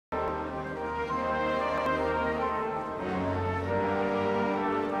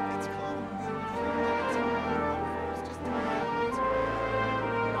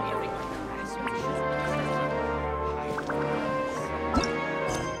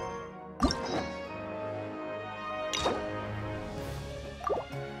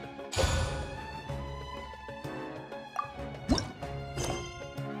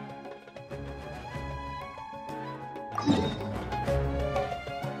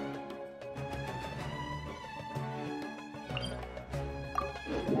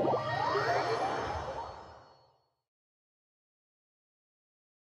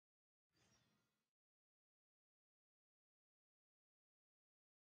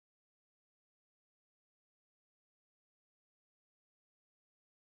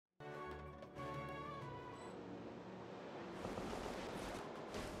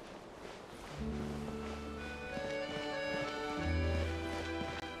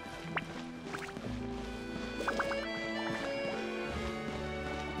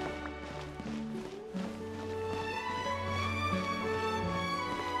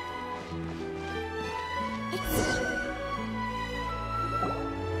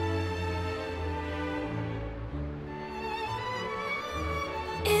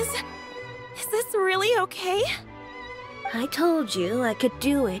this really okay? I told you I could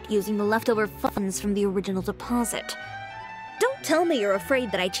do it using the leftover funds from the original deposit. Don't tell me you're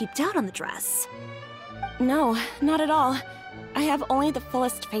afraid that I cheaped out on the dress. No, not at all. I have only the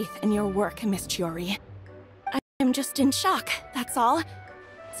fullest faith in your work, Miss Chiori. I am just in shock, that's all.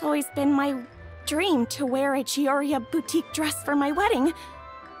 It's always been my dream to wear a Chioria boutique dress for my wedding.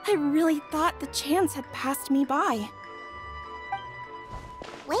 I really thought the chance had passed me by.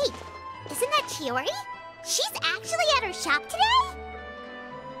 Wait, isn't that Chiori? She's actually at her shop today?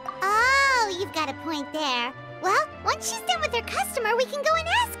 Oh, you've got a point there. Well, once she's done with her customer, we can go and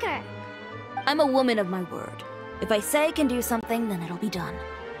ask her. I'm a woman of my word. If I say I can do something, then it'll be done.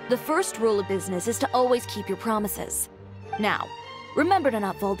 The first rule of business is to always keep your promises. Now, remember to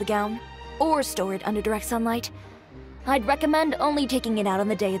not fold the gown, or store it under direct sunlight. I'd recommend only taking it out on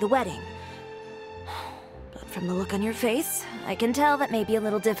the day of the wedding. But from the look on your face, I can tell that may be a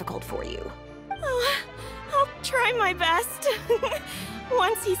little difficult for you. Oh, I'll try my best.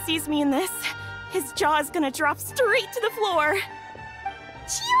 Once he sees me in this, his jaw is gonna drop straight to the floor.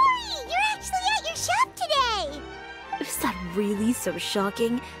 Chiori, you're actually at your shop today! Is that really so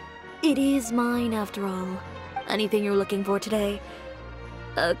shocking? It is mine, after all. Anything you're looking for today?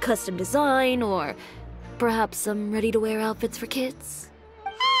 A custom design, or perhaps some ready-to-wear outfits for kids?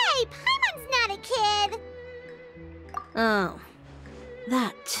 Hey, Paimon's not a kid! Oh.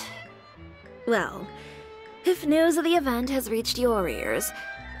 That. Well, if news of the event has reached your ears,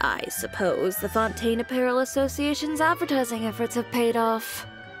 I suppose the Fontaine Apparel Association's advertising efforts have paid off.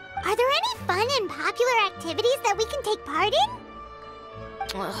 Are there any fun and popular activities that we can take part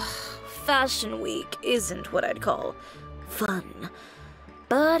in? Ugh, Fashion Week isn't what I'd call fun.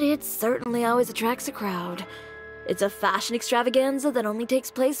 But it certainly always attracts a crowd. It's a fashion extravaganza that only takes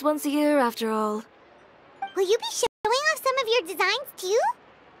place once a year, after all. Will you be showing off some of your designs, too?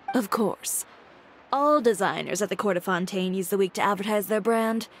 Of course. All designers at the Court of Fontaine use the week to advertise their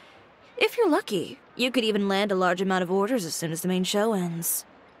brand. If you're lucky, you could even land a large amount of orders as soon as the main show ends.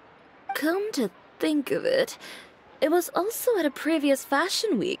 Come to think of it, it was also at a previous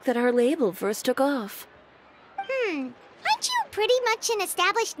Fashion Week that our label first took off. Aren't you pretty much an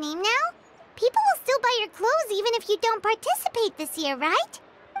established name now? People will still buy your clothes even if you don't participate this year, right?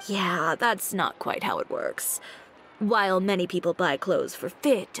 Yeah, that's not quite how it works. While many people buy clothes for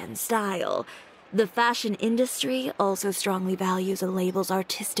fit and style, the fashion industry also strongly values a label's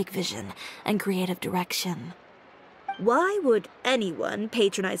artistic vision and creative direction. Why would anyone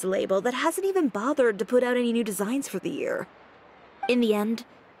patronize a label that hasn't even bothered to put out any new designs for the year? In the end,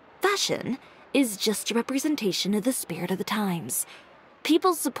 fashion is just a representation of the spirit of the times.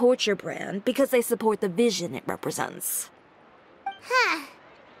 People support your brand because they support the vision it represents. Huh.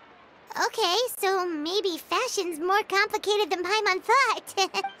 Okay, so maybe fashion's more complicated than Paimon thought.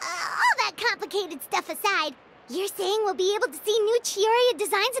 All that complicated stuff aside, you're saying we'll be able to see new Chioria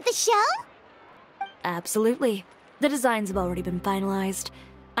designs at the show? Absolutely. The designs have already been finalized.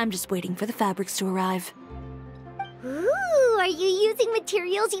 I'm just waiting for the fabrics to arrive. Ooh, are you using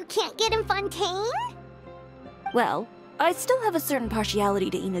materials you can't get in Fontaine? Well, I still have a certain partiality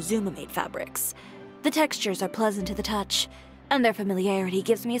to Inazuma-made fabrics. The textures are pleasant to the touch, and their familiarity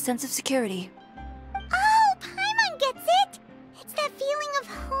gives me a sense of security. Oh, Paimon gets it! It's that feeling of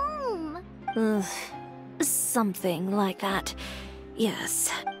home. Ugh, something like that.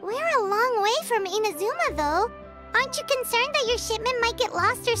 Yes. We're a long way from Inazuma, though. Aren't you concerned that your shipment might get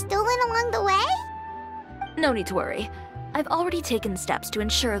lost or stolen along the way? No need to worry. I've already taken steps to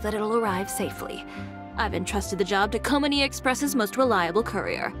ensure that it'll arrive safely. I've entrusted the job to Komani Express's most reliable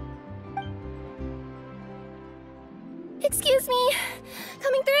courier. Excuse me!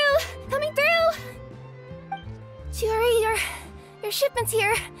 Coming through! Coming through! Chiori, your shipment's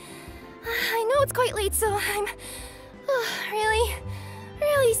here. I know it's quite late, so I'm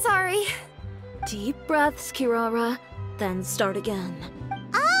really sorry. Deep breaths, Kirara, then start again.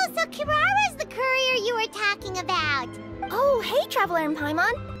 Oh, so Kirara's the courier you were talking about. Oh, hey, Traveler in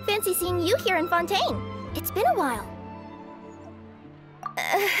Paimon. Fancy seeing you here in Fontaine. It's been a while.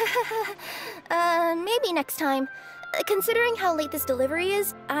 Maybe next time. Considering how late this delivery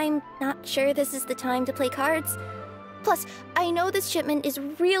is, I'm not sure this is the time to play cards. Plus, I know this shipment is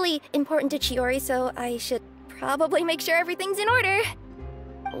really important to Chiori, so I should probably make sure everything's in order.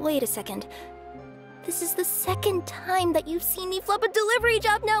 Wait a second. This is the second time that you've seen me flub a delivery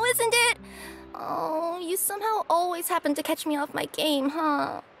job now, isn't it? Oh, you somehow always happen to catch me off my game,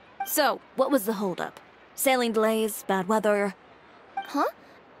 huh? So, what was the holdup? Sailing delays, bad weather? Huh?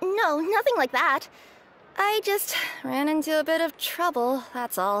 No, nothing like that. I just ran into a bit of trouble,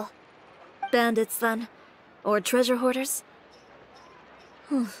 that's all. Bandits, then? Or treasure hoarders?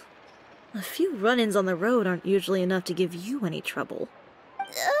 A few run-ins on the road aren't usually enough to give you any trouble.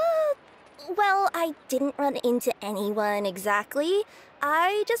 Well, I didn't run into anyone exactly.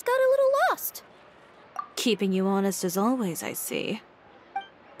 I just got a little lost. Keeping you honest as always, I see.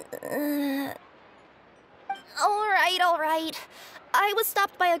 All right. I was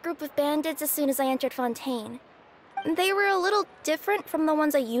stopped by a group of bandits as soon as I entered Fontaine. They were a little different from the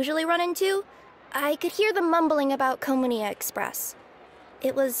ones I usually run into. I could hear them mumbling about Komunia Express.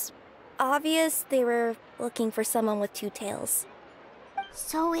 It was obvious they were looking for someone with two tails.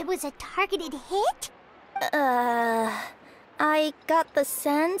 So it was a targeted hit? I got the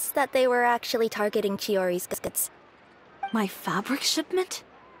sense that they were actually targeting Chiori's goods. My fabric shipment?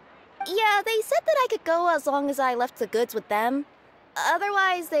 Yeah, they said that I could go as long as I left the goods with them.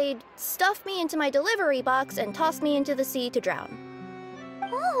 Otherwise, they'd stuff me into my delivery box and toss me into the sea to drown.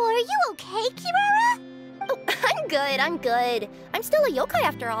 Oh, are you okay, Kirara? Oh, I'm good. I'm still a yokai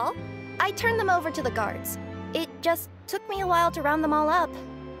after all. I turned them over to the guards. It just took me a while to round them all up.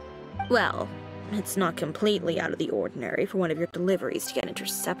 Well, it's not completely out of the ordinary for one of your deliveries to get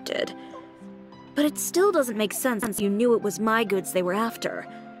intercepted. But it still doesn't make sense since you knew it was my goods they were after.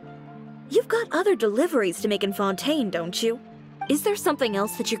 You've got other deliveries to make in Fontaine, don't you? Is there something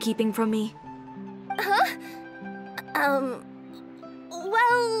else that you're keeping from me? Huh?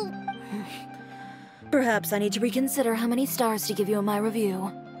 Well... Perhaps I need to reconsider how many stars to give you in my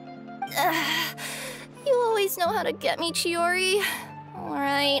review. You always know how to get me, Chiori.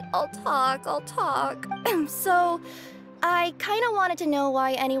 Alright, I'll talk. So, I kinda wanted to know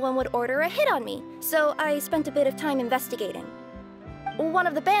why anyone would order a hit on me, so I spent a bit of time investigating. One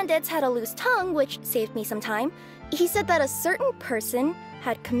of the bandits had a loose tongue, which saved me some time. He said that a certain person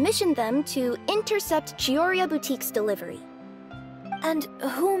had commissioned them to intercept Chioria Boutique's delivery. And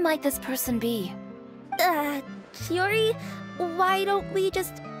who might this person be? Chiori, why don't we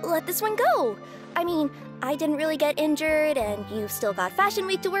just let this one go? I mean, I didn't really get injured, and you've still got Fashion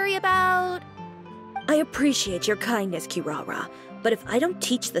Week to worry about. I appreciate your kindness, Kirara, but if I don't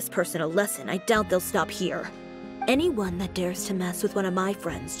teach this person a lesson, I doubt they'll stop here. Anyone that dares to mess with one of my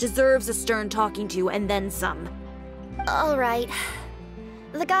friends deserves a stern talking to and then some. Alright.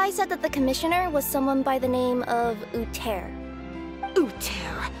 The guy said that the commissioner was someone by the name of Uter.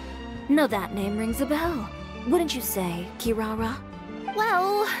 Uter. No, that name rings a bell. Wouldn't you say, Kirara?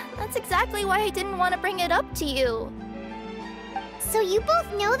 Well, that's exactly why I didn't want to bring it up to you. So you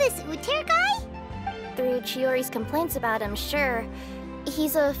both know this Uter guy? Through Chiori's complaints about him, sure.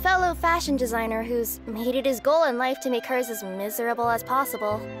 He's a fellow fashion designer who's made it his goal in life to make hers as miserable as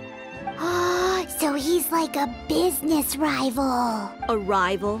possible. Oh, so he's like a business rival. A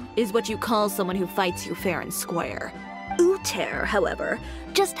rival is what you call someone who fights you fair and square. Uter, however,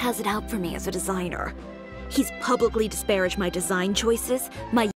 just has it out for me as a designer. He's publicly disparaged my design choices,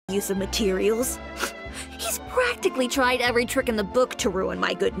 my use of materials. He's practically tried every trick in the book to ruin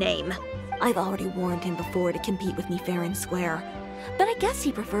my good name. I've already warned him before to compete with me fair and square, but I guess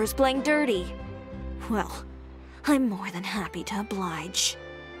he prefers playing dirty. Well, I'm more than happy to oblige.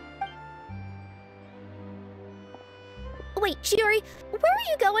 Wait, Chiori, where are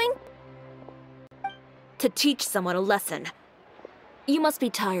you going? To teach someone a lesson. You must be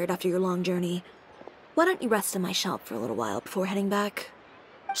tired after your long journey. Why don't you rest in my shop for a little while before heading back?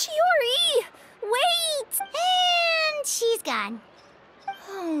 Chiori! Wait! And she's gone.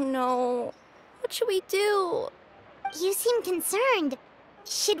 Oh no. What should we do? You seem concerned.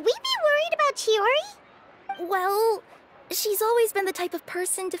 Should we be worried about Chiori? Well, she's always been the type of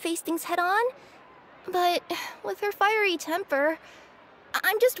person to face things head on. But with her fiery temper,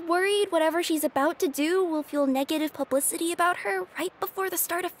 I'm just worried whatever she's about to do will fuel negative publicity about her right before the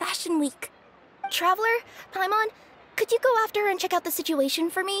start of Fashion Week. Traveler, Paimon, could you go after her and check out the situation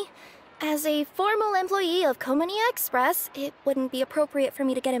for me? As a formal employee of Komunia Express, it wouldn't be appropriate for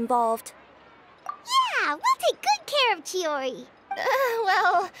me to get involved. Yeah, we'll take good care of Chiori.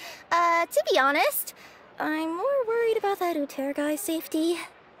 To be honest, I'm more worried about that Uter guy's safety.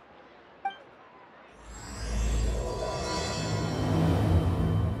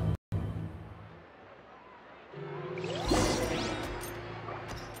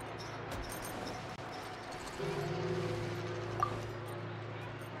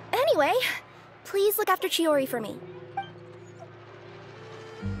 Anyway, please look after Chiori for me.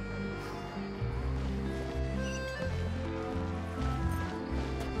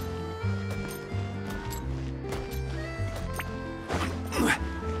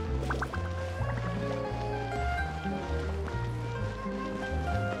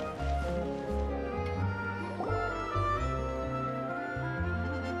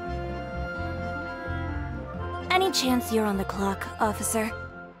 Any chance you're on the clock, officer?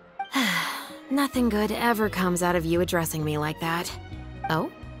 Nothing good ever comes out of you addressing me like that.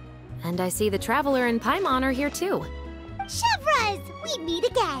 Oh? And I see the Traveler and Paimon are here too. Chevras, we meet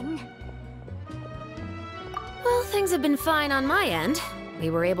again. Well, things have been fine on my end. We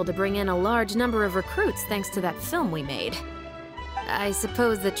were able to bring in a large number of recruits thanks to that film we made. I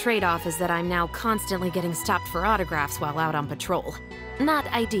suppose the trade-off is that I'm now constantly getting stopped for autographs while out on patrol. Not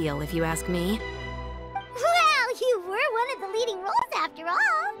ideal, if you ask me. Well, you were one of the leading roles after all.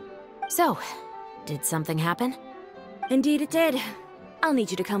 So, did something happen? Indeed it did. I'll need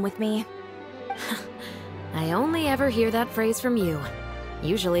you to come with me. I only ever hear that phrase from you.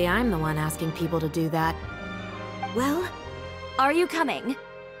 Usually I'm the one asking people to do that. Well, are you coming?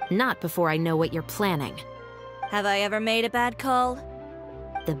 Not before I know what you're planning. Have I ever made a bad call?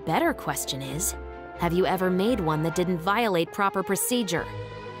 The better question is, have you ever made one that didn't violate proper procedure?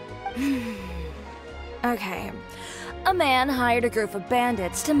 Okay. A man hired a group of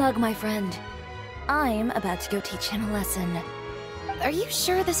bandits to mug my friend. I'm about to go teach him a lesson. Are you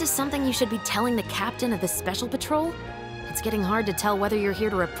sure this is something you should be telling the captain of the Special Patrol? It's getting hard to tell whether you're here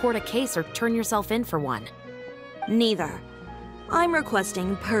to report a case or turn yourself in for one. Neither. I'm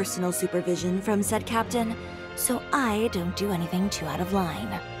requesting personal supervision from said captain, so I don't do anything too out of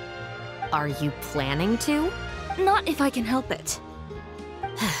line. Are you planning to? Not if I can help it.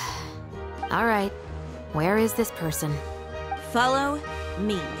 All right. Where is this person? Follow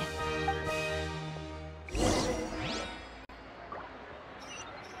me.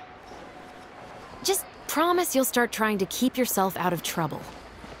 Just promise you'll start trying to keep yourself out of trouble.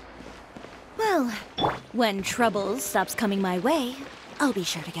 Well, when trouble stops coming my way, I'll be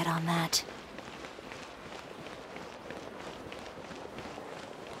sure to get on that.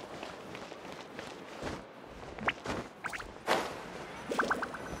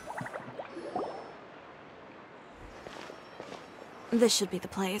 This should be the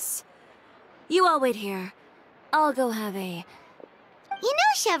place. You all wait here. I'll go have a... You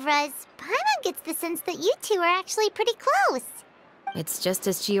know, Chevras, Paimon gets the sense that you two are actually pretty close. It's just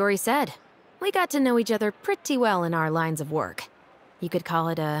as Chiori said. We got to know each other pretty well in our lines of work. You could call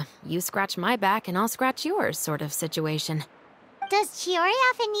it a you scratch my back and I'll scratch yours sort of situation. Does Chiori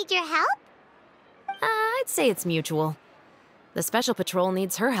often need your help? I'd say it's mutual. The Special Patrol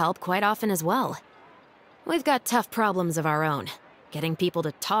needs her help quite often as well. We've got tough problems of our own. Getting people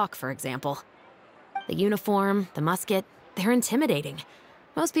to talk, for example. The uniform, the musket, they're intimidating.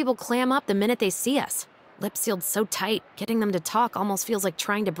 Most people clam up the minute they see us. Lips sealed so tight, getting them to talk almost feels like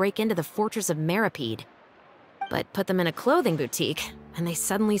trying to break into the Fortress of Meripede. But put them in a clothing boutique, and they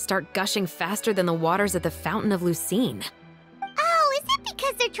suddenly start gushing faster than the waters at the Fountain of Lucine. Oh, is it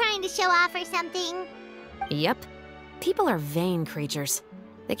because they're trying to show off or something? Yep. People are vain creatures.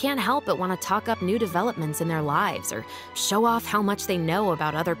 They can't help but want to talk up new developments in their lives or show off how much they know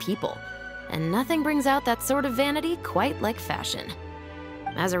about other people. And nothing brings out that sort of vanity quite like fashion.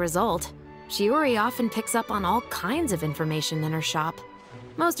 As a result, Chiori often picks up on all kinds of information in her shop.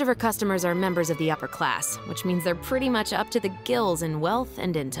 Most of her customers are members of the upper class, which means they're pretty much up to the gills in wealth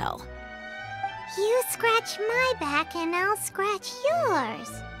and intel. You scratch my back and I'll scratch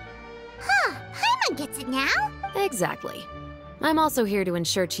yours. Huh, Paimon gets it now. Exactly. I'm also here to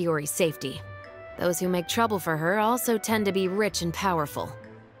ensure Chiori's safety. Those who make trouble for her also tend to be rich and powerful.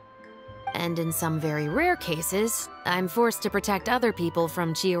 And in some very rare cases, I'm forced to protect other people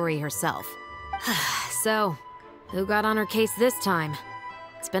from Chiori herself. So, who got on her case this time?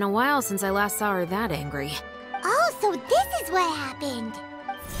 It's been a while since I last saw her that angry. Oh, so this is what happened.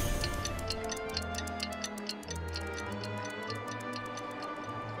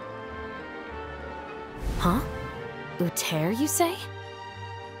 Huh? Uter, you say?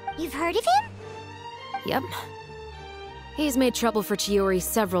 You've heard of him? Yep. He's made trouble for Chiori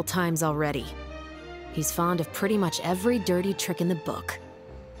several times already. He's fond of pretty much every dirty trick in the book.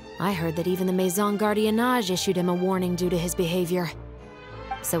 I heard that even the Maison Gardiennage issued him a warning due to his behavior.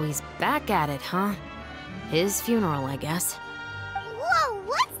 So he's back at it, huh? His funeral, I guess. Whoa,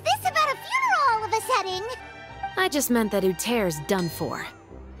 what's this about a funeral all of a sudden? I just meant that Uter's done for.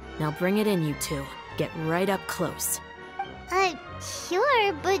 Now bring it in, you two. Get right up close.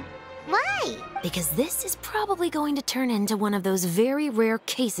 Sure, but why? Because this is probably going to turn into one of those very rare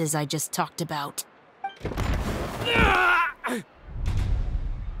cases I just talked about.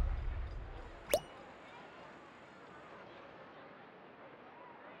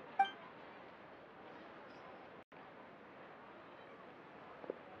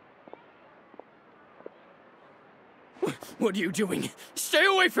 What are you doing? Stay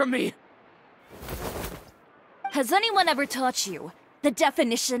away from me! Has anyone ever taught you the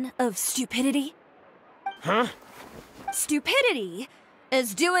definition of stupidity? Huh? Stupidity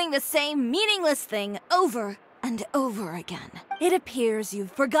is doing the same meaningless thing over and over again. It appears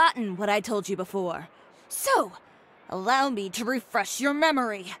you've forgotten what I told you before. So, allow me to refresh your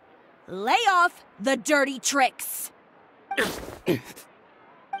memory. Lay off the dirty tricks.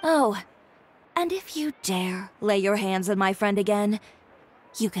 Oh, and if you dare lay your hands on my friend again,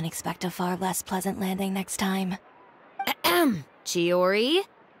 you can expect a far less pleasant landing next time. Ahem. Chiori?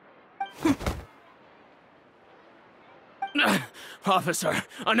 Officer,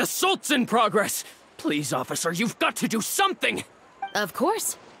 an assault's in progress! Please, officer, you've got to do something! Of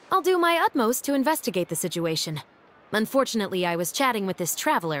course. I'll do my utmost to investigate the situation. Unfortunately, I was chatting with this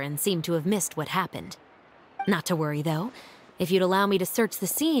traveler and seemed to have missed what happened. Not to worry, though. If you'd allow me to search the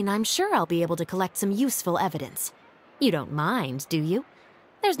scene, I'm sure I'll be able to collect some useful evidence. You don't mind, do you?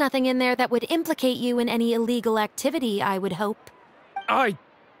 There's nothing in there that would implicate you in any illegal activity, I would hope.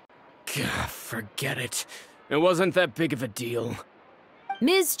 Forget it. It wasn't that big of a deal.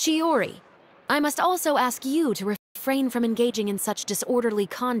 Ms. Chiori, I must also ask you to refrain from engaging in such disorderly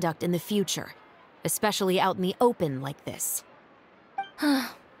conduct in the future, especially out in the open like this.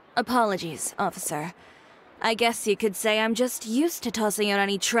 Apologies, officer. I guess you could say I'm just used to tossing out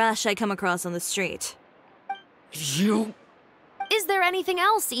any trash I come across on the street. You... Is there anything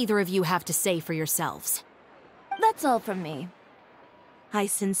else either of you have to say for yourselves? That's all from me. I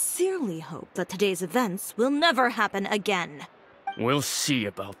sincerely hope that today's events will never happen again. We'll see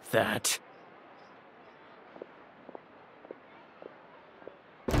about that.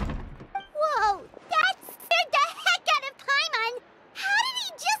 Whoa, that scared the heck out of Paimon! How did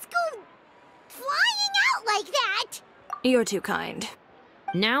he just go flying out like that? You're too kind.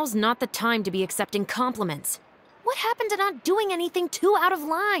 Now's not the time to be accepting compliments. What happened to not doing anything too out of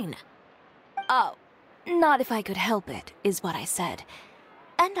line? Oh, not if I could help it, is what I said.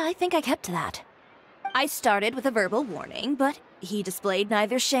 And I think I kept to that. I started with a verbal warning, but he displayed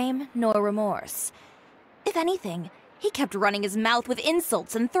neither shame nor remorse. If anything, he kept running his mouth with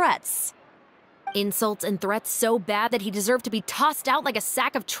insults and threats. Insults and threats so bad that he deserved to be tossed out like a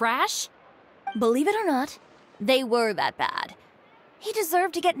sack of trash? Believe it or not, they were that bad. He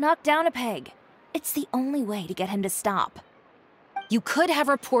deserved to get knocked down a peg. It's the only way to get him to stop. You could have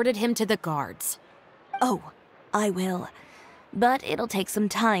reported him to the guards. Oh, I will. But it'll take some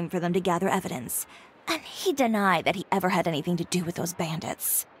time for them to gather evidence. And he denied that he ever had anything to do with those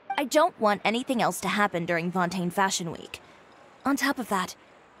bandits. I don't want anything else to happen during Fontaine Fashion Week. On top of that,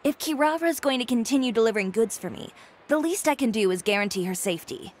 if Kirara is going to continue delivering goods for me, the least I can do is guarantee her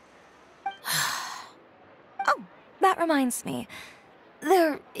safety. Oh, that reminds me.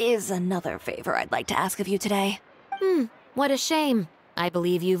 There is another favor I'd like to ask of you today. What a shame. I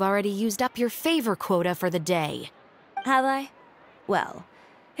believe you've already used up your favor quota for the day. Have I? Well,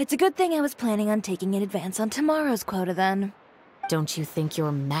 it's a good thing I was planning on taking an advance on tomorrow's quota then. Don't you think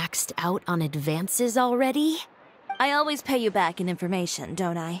you're maxed out on advances already? I always pay you back in information,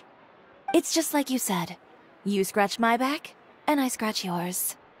 don't I? It's just like you said. You scratch my back, and I scratch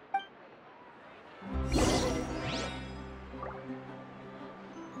yours.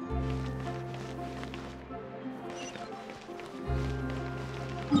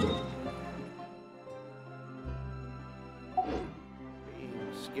 Being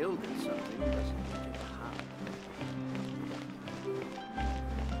skilled in something doesn't make it hard.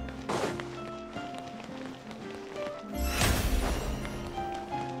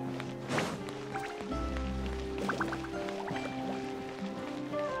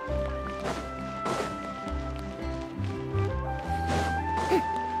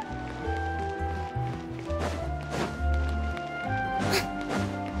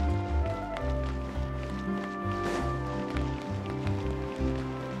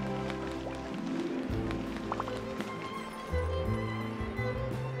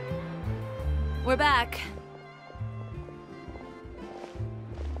 We're back.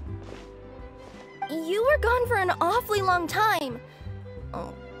 You were gone for an awfully long time.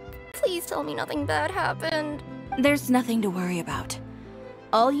 Oh, please tell me nothing bad happened. There's nothing to worry about.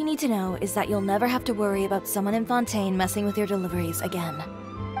 All you need to know is that you'll never have to worry about someone in Fontaine messing with your deliveries again.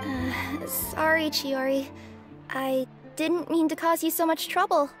 Sorry, Chiori. I didn't mean to cause you so much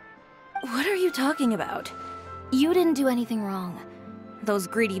trouble. What are you talking about? You didn't do anything wrong. Those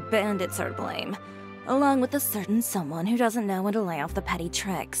greedy bandits are to blame, along with a certain someone who doesn't know when to lay off the petty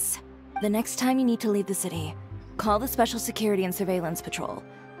tricks. The next time you need to leave the city, call the Special Security and Surveillance Patrol.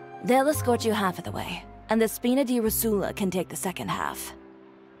 They'll escort you half of the way, and the Spina di Rosula can take the second half.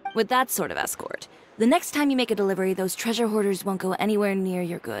 With that sort of escort, the next time you make a delivery, those treasure hoarders won't go anywhere near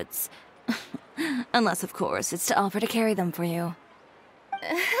your goods. Unless, of course, it's to offer to carry them for you.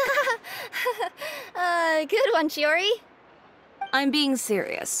 Good one, Chiori. I'm being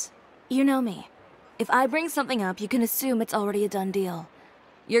serious. You know me. If I bring something up, you can assume it's already a done deal.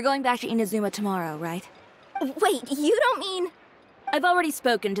 You're going back to Inazuma tomorrow, right? Wait, you don't mean... I've already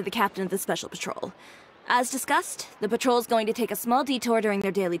spoken to the captain of the Special Patrol. As discussed, the patrol's going to take a small detour during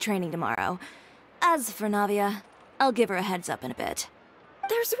their daily training tomorrow. As for Navia, I'll give her a heads up in a bit.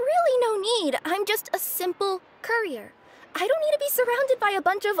 There's really no need. I'm just a simple courier. I don't need to be surrounded by a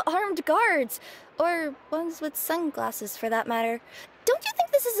bunch of armed guards. Or ones with sunglasses, for that matter. Don't you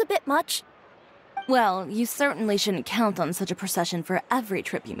think this is a bit much? Well, you certainly shouldn't count on such a procession for every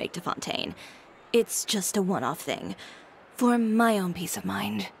trip you make to Fontaine. It's just a one-off thing. For my own peace of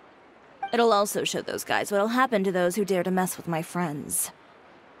mind. It'll also show those guys what'll happen to those who dare to mess with my friends.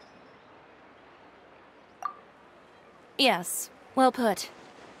 Yes, well put.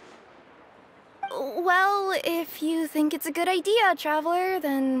 Well, if you think it's a good idea, Traveler,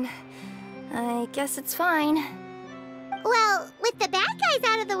 then I guess it's fine. Well, with the bad guys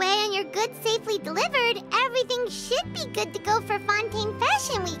out of the way and your goods safely delivered, everything should be good to go for Fontaine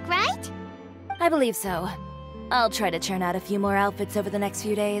Fashion Week, right? I believe so. I'll try to churn out a few more outfits over the next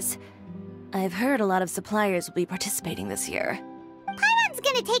few days. I've heard a lot of suppliers will be participating this year. Paimon's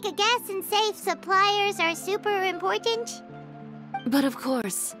gonna take a guess and say suppliers are super important. But of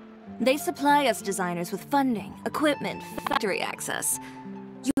course, they supply us designers with funding, equipment, factory access.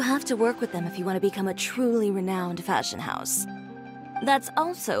 You have to work with them if you want to become a truly renowned fashion house. That's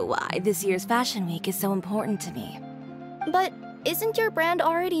also why this year's Fashion Week is so important to me. But isn't your brand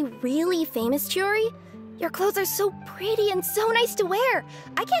already really famous, Chiori? Your clothes are so pretty and so nice to wear.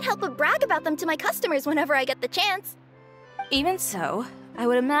 I can't help but brag about them to my customers whenever I get the chance. Even so, I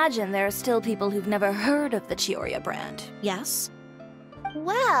would imagine there are still people who've never heard of the Cisoria brand, yes?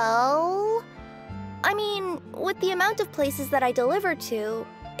 Well... I mean, with the amount of places that I deliver to,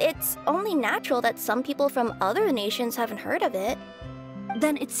 it's only natural that some people from other nations haven't heard of it.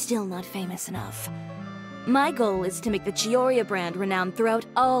 Then it's still not famous enough. My goal is to make the Cisoria brand renowned throughout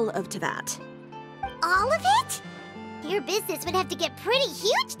all of Teyvat. All of it? Your business would have to get pretty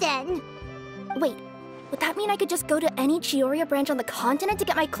huge then. Wait, would that mean I could just go to any Cisoria branch on the continent to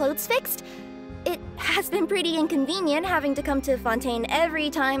get my clothes fixed? It has been pretty inconvenient having to come to Fontaine every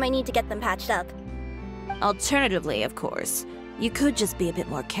time I need to get them patched up. Alternatively, of course, you could just be a bit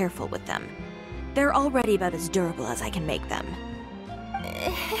more careful with them. They're already about as durable as I can make them.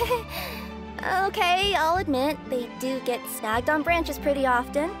 Okay, I'll admit, they do get snagged on branches pretty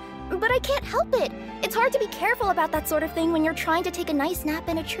often, but I can't help it. It's hard to be careful about that sort of thing when you're trying to take a nice nap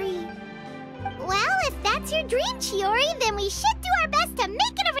in a tree. Well, if that's your dream, Chiori, then we should do our best to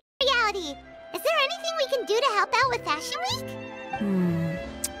make it a reality. Is there anything we can do to help out with Fashion Week?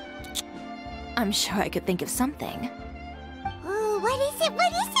 I'm sure I could think of something. Ooh, what is it?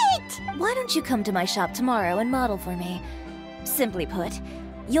 What is it? Why don't you come to my shop tomorrow and model for me? Simply put,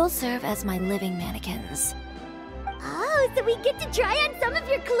 you'll serve as my living mannequins. Oh, so we get to try on some of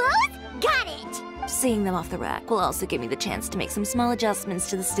your clothes? Got it! Seeing them off the rack will also give me the chance to make some small adjustments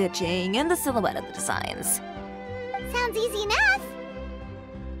to the stitching and the silhouette of the designs. Sounds easy enough.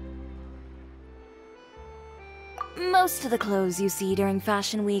 Most of the clothes you see during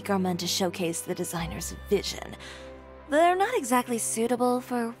Fashion Week are meant to showcase the designer's vision. They're not exactly suitable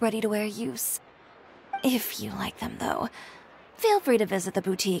for ready-to-wear use. If you like them, though, feel free to visit the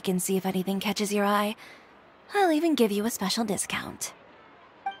boutique and see if anything catches your eye. I'll even give you a special discount.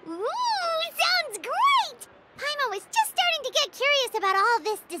 Ooh, sounds great! Paimon was just starting to get curious about all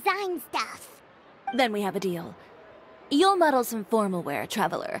this design stuff. Then we have a deal. You'll model some formal wear,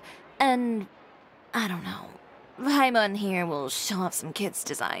 Traveler, and... I don't know. Paimon here will show off some kids'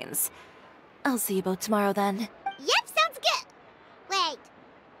 designs. I'll see you both tomorrow then. Yep, sounds good. Wait,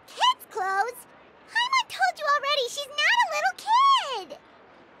 kids' clothes? Paimon told you already she's not a little kid!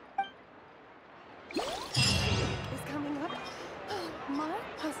 Is coming up. My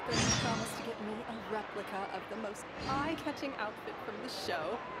husband promised to get me a replica of the most eye-catching outfit from the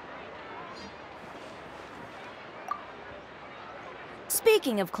show.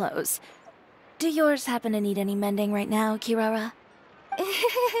 Speaking of clothes, do yours happen to need any mending right now, Kirara?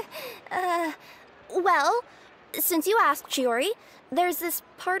 Well, since you asked, Chiori, there's this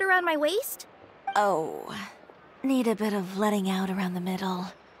part around my waist. Oh, need a bit of letting out around the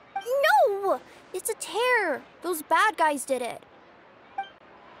middle. No! It's a tear. Those bad guys did it.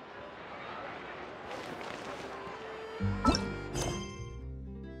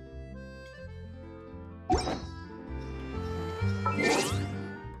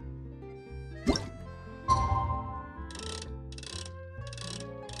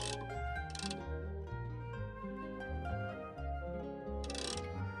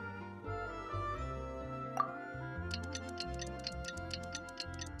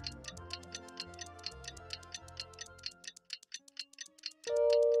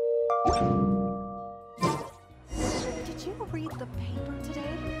 read the paper today?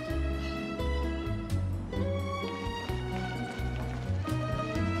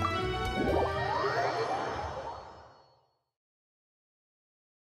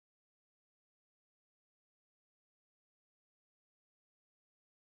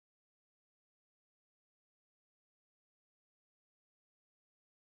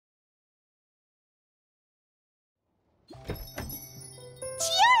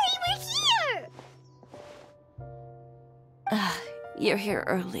 Chiori, we're here! You're here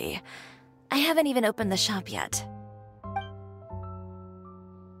early. I haven't even opened the shop yet.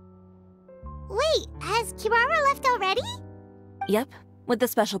 Wait, has Kirara left already? Yep, with the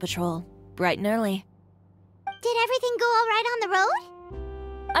special patrol. Bright and early. Did everything go all right on the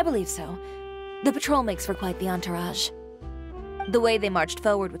road? I believe so. The patrol makes for quite the entourage. The way they marched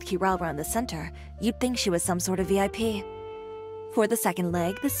forward with Kirara in the center, you'd think she was some sort of VIP. For the second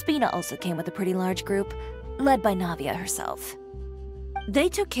leg, the Spina also came with a pretty large group, led by Navia herself. They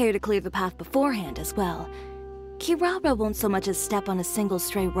took care to clear the path beforehand as well. Kirara won't so much as step on a single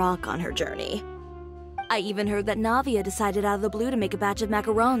stray rock on her journey. I even heard that Navia decided out of the blue to make a batch of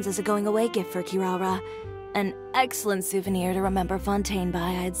macarons as a going-away gift for Kirara. An excellent souvenir to remember Fontaine by,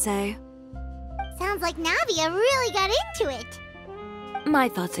 I'd say. Sounds like Navia really got into it. My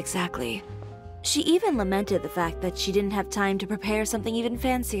thoughts exactly. She even lamented the fact that she didn't have time to prepare something even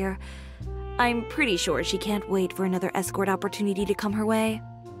fancier. I'm pretty sure she can't wait for another escort opportunity to come her way.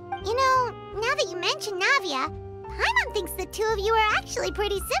 You know, now that you mention Navia, Paimon thinks the two of you are actually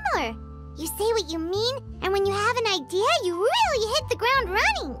pretty similar. You say what you mean, and when you have an idea, you really hit the ground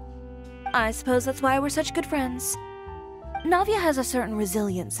running. I suppose that's why we're such good friends. Navia has a certain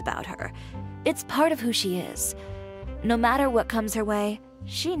resilience about her. It's part of who she is. No matter what comes her way,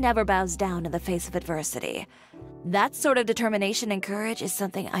 she never bows down in the face of adversity. That sort of determination and courage is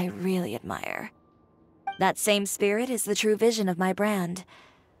something I really admire. That same spirit is the true vision of my brand.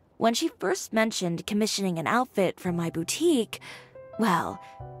 When she first mentioned commissioning an outfit from my boutique, well,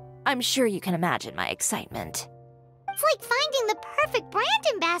 I'm sure you can imagine my excitement. It's like finding the perfect brand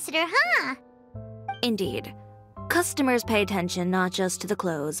ambassador, huh? Indeed. Customers pay attention not just to the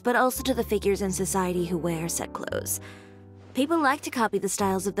clothes, but also to the figures in society who wear said clothes. People like to copy the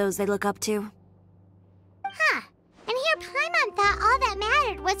styles of those they look up to. Huh. And here Paimon thought all that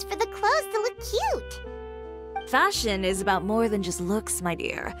mattered was for the clothes to look cute. Fashion is about more than just looks, my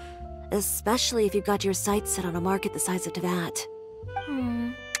dear. Especially if you've got your sights set on a market the size of Teyvat.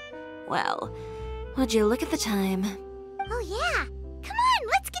 Well, would you look at the time? Oh yeah. Come on,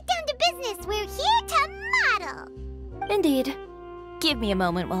 let's get down to business. We're here to model. Indeed. Give me a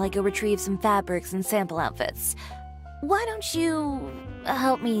moment while I go retrieve some fabrics and sample outfits. Why don't you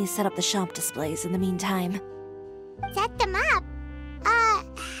help me set up the shop displays in the meantime? Set them up?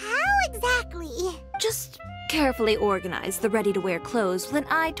 How exactly? Just carefully organize the ready-to-wear clothes with an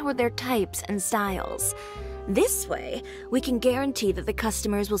eye toward their types and styles. This way, we can guarantee that the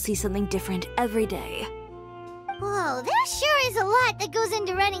customers will see something different every day. Whoa, there sure is a lot that goes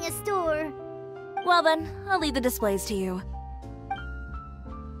into running a store. Well then, I'll leave the displays to you.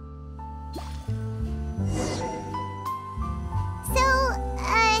 So,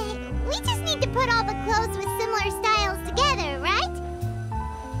 we just need to put all the clothes with similar styles together, right?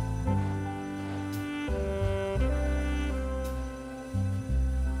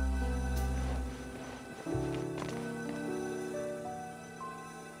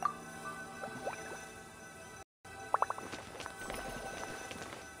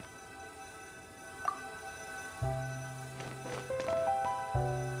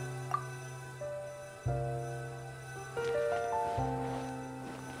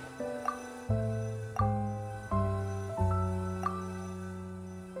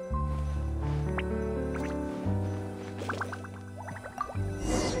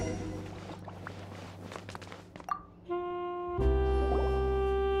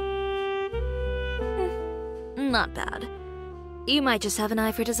 Not bad. You might just have an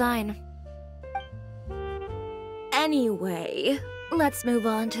eye for design. Anyway, let's move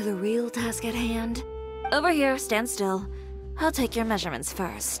on to the real task at hand. Over here, stand still. I'll take your measurements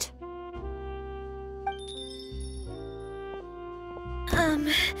first.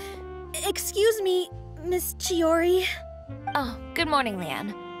 Excuse me, Miss Chiori. Oh, good morning,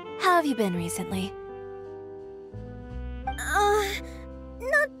 Leanne. How have you been recently?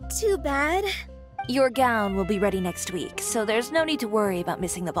 Not too bad. Your gown will be ready next week, so there's no need to worry about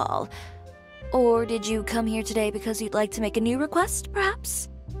missing the ball. Or did you come here today because you'd like to make a new request, perhaps?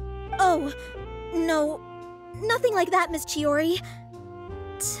 Oh, no. Nothing like that, Miss Chiori.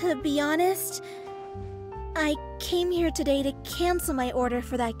 To be honest, I came here today to cancel my order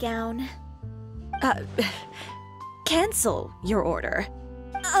for that gown. cancel your order.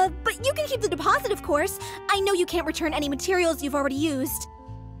 But you can keep the deposit, of course. I know you can't return any materials you've already used.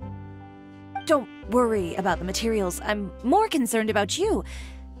 Don't worry about the materials. I'm more concerned about you.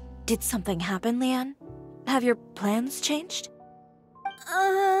 Did something happen, Leanne? Have your plans changed?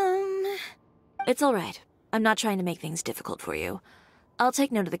 It's all right. I'm not trying to make things difficult for you. I'll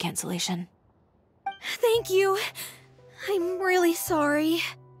take note of the cancellation. Thank you. I'm really sorry.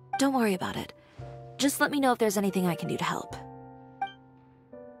 Don't worry about it. Just let me know if there's anything I can do to help.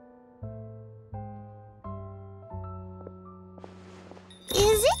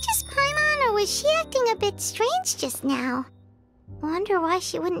 Is it just Paimon, or was she acting a bit strange just now? Wonder why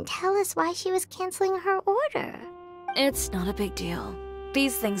she wouldn't tell us why she was canceling her order. It's not a big deal.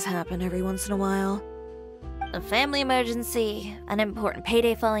 These things happen every once in a while. A family emergency, an important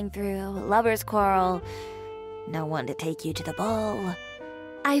payday falling through, a lover's quarrel, no one to take you to the ball.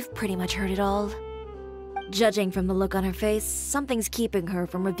 I've pretty much heard it all. Judging from the look on her face, something's keeping her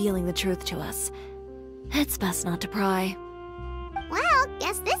from revealing the truth to us. It's best not to pry. Well,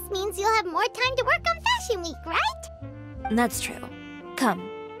 guess this means you'll have more time to work on Fashion Week, right? That's true. Come,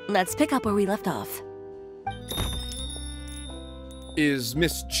 let's pick up where we left off. Is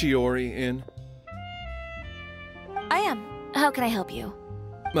Miss Chiori in? I am. How can I help you?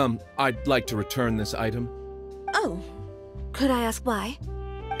 I'd like to return this item. Oh, could I ask why?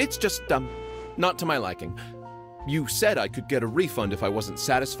 It's just, not to my liking. You said I could get a refund if I wasn't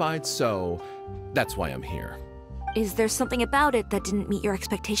satisfied, so that's why I'm here. Is there something about it that didn't meet your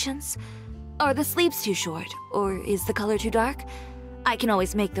expectations? Are the sleeves too short, or is the color too dark? I can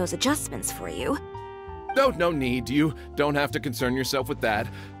always make those adjustments for you. No need. You don't have to concern yourself with that.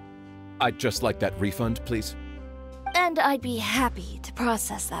 I'd just like that refund, please. And I'd be happy to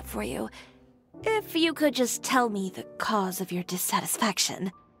process that for you. If you could just tell me the cause of your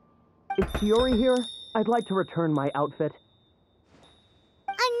dissatisfaction. Is Chiori here? I'd like to return my outfit.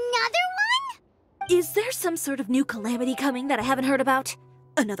 Another one? Is there some sort of new calamity coming that I haven't heard about?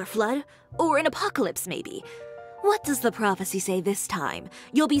 Another flood? Or an apocalypse, maybe? What does the prophecy say this time?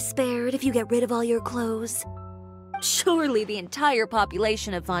 You'll be spared if you get rid of all your clothes? Surely the entire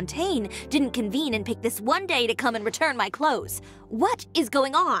population of Fontaine didn't convene and pick this one day to come and return my clothes. What is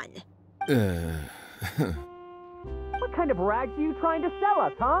going on? What kind of rags are you trying to sell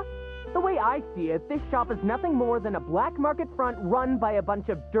us, huh? The way I see it, this shop is nothing more than a black market front run by a bunch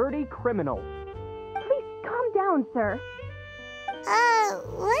of dirty criminals. Please calm down, sir.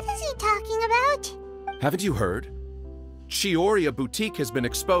 What is he talking about? Haven't you heard? Cisoria Boutique has been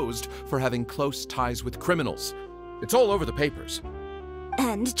exposed for having close ties with criminals. It's all over the papers.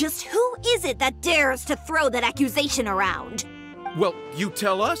 And just who is it that dares to throw that accusation around? Well, you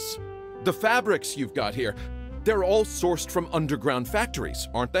tell us. The fabrics you've got here, they're all sourced from underground factories,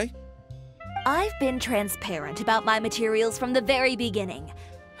 aren't they? I've been transparent about my materials from the very beginning.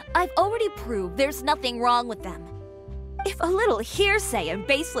 I've already proved there's nothing wrong with them. If a little hearsay and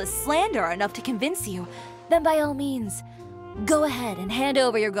baseless slander are enough to convince you, then by all means, go ahead and hand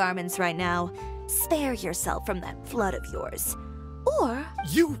over your garments right now. Spare yourself from that flood of yours. Or...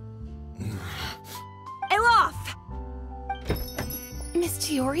 You... Elof! Miss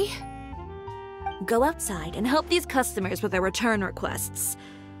Chiori? Go outside and help these customers with their return requests.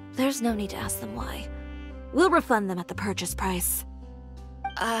 There's no need to ask them why. We'll refund them at the purchase price.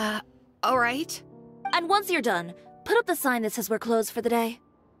 Alright. And once you're done, put up the sign that says we're closed for the day.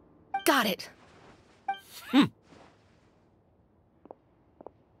 Got it.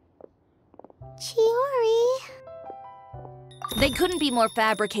 Chiori. They couldn't be more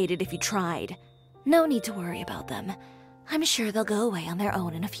fabricated if you tried. No need to worry about them. I'm sure they'll go away on their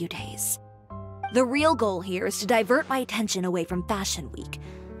own in a few days. The real goal here is to divert my attention away from Fashion Week.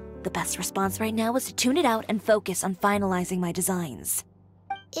 The best response right now is to tune it out and focus on finalizing my designs.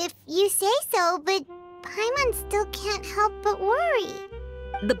 If you say so, but Paimon still can't help but worry.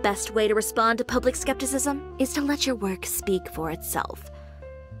 The best way to respond to public skepticism is to let your work speak for itself.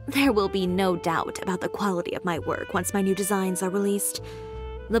 There will be no doubt about the quality of my work once my new designs are released.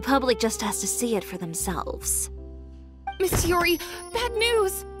 The public just has to see it for themselves. Miss Chiori, bad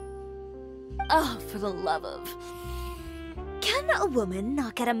news! Oh, for the love of... Can a woman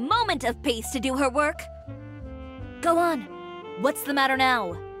not get a moment of peace to do her work? Go on. What's the matter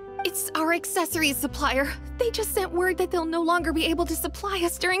now? It's our accessories supplier. They just sent word that they'll no longer be able to supply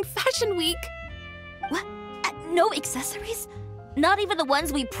us during Fashion Week. What? No accessories? Not even the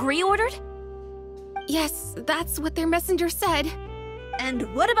ones we pre-ordered? Yes, that's what their messenger said.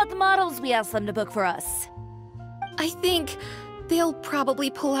 And what about the models we asked them to book for us? I think they'll probably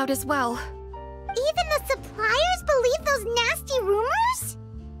pull out as well. Even the suppliers believe those nasty rumors?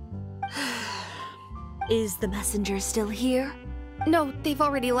 Is the messenger still here? No, they've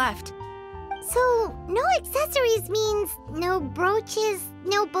already left. So, no accessories means no brooches,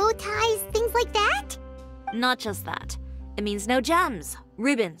 no bow ties, things like that? Not just that. It means no gems,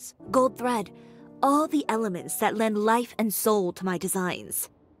 ribbons, gold thread, all the elements that lend life and soul to my designs.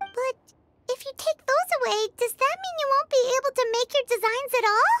 But if you take those away, does that mean you won't be able to make your designs at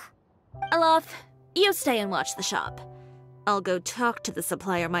all? Alof, you stay and watch the shop. I'll go talk to the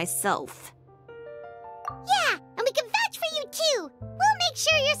supplier myself. Yeah, and we can vouch for you too. We'll make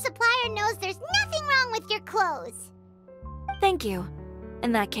sure your supplier knows there's nothing wrong with your clothes. Thank you.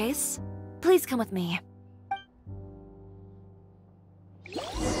 In that case, please come with me.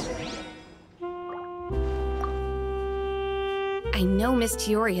 I know Miss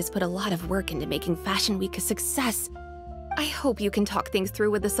Chiori has put a lot of work into making Fashion Week a success. I hope you can talk things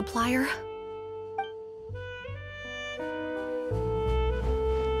through with the supplier.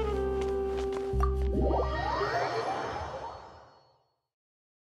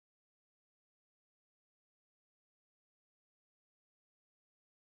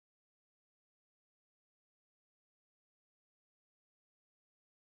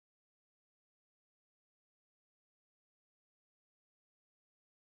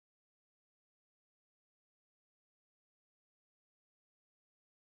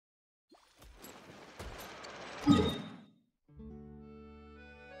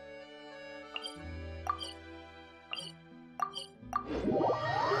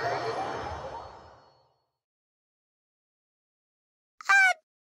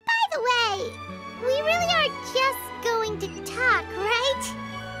 By the way, we really are just going to talk, right?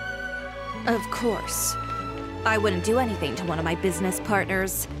 Of course. I wouldn't do anything to one of my business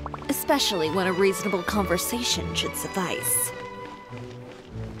partners, especially when a reasonable conversation should suffice.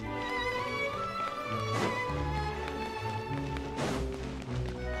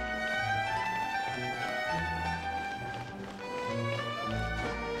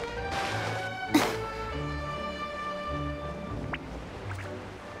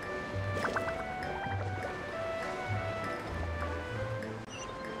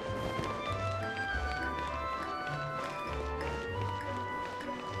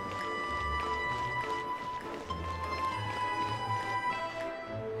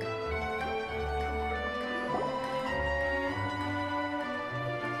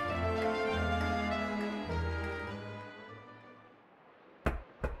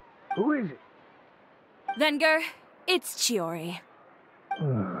 Who is it? Venger, it's Chiori.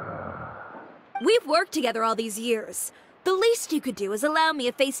 We've worked together all these years. The least you could do is allow me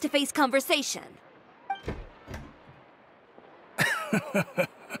a face-to-face conversation.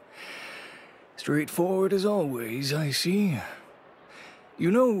 Straightforward as always, I see. You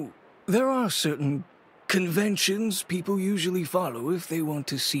know, there are certain conventions people usually follow if they want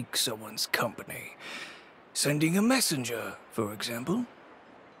to seek someone's company. Sending a messenger, for example.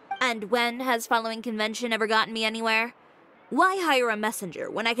 And when has following convention ever gotten me anywhere? Why hire a messenger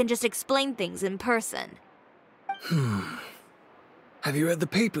when I can just explain things in person? Have you read the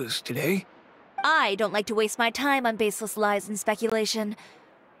papers today? I don't like to waste my time on baseless lies and speculation.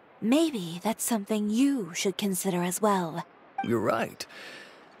 Maybe that's something you should consider as well. You're right.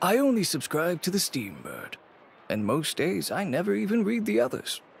 I only subscribe to the Steambird. And most days I never even read the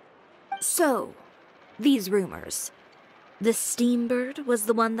others. So, these rumors. The Steambird was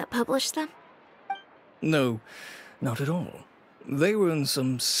the one that published them? No, not at all. They were in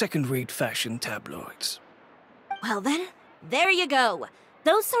some second-rate fashion tabloids. Well then, there you go.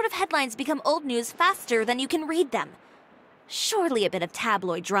 Those sort of headlines become old news faster than you can read them. Surely a bit of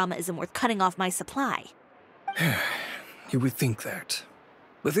tabloid drama isn't worth cutting off my supply. You would think that.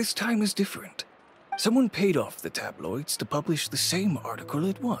 But this time is different. Someone paid off the tabloids to publish the same article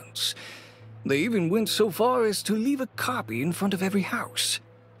at once. They even went so far as to leave a copy in front of every house.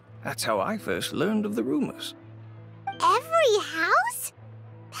 That's how I first learned of the rumors. Every house?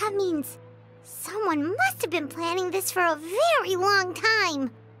 That means someone must have been planning this for a very long time.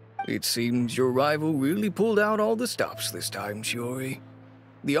 It seems your rival really pulled out all the stops this time, Chiori.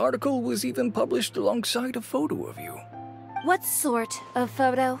 The article was even published alongside a photo of you. What sort of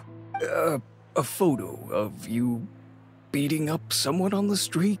photo? A photo of you beating up someone on the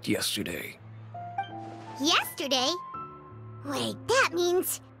street yesterday. Yesterday? Wait, that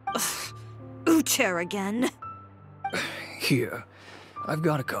means... Ucher again. Here, I've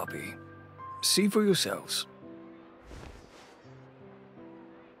got a copy. See for yourselves.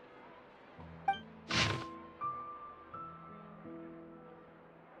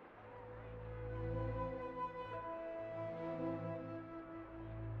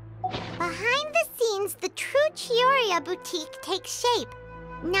 Behind the scenes, the true Chioria boutique takes shape.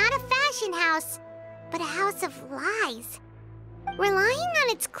 Not a fashion house, but a house of lies. Relying on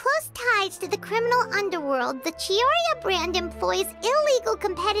its close ties to the criminal underworld, the Cisoria brand employs illegal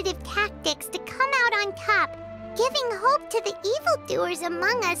competitive tactics to come out on top, giving hope to the evildoers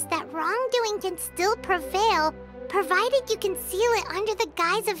among us that wrongdoing can still prevail, provided you conceal it under the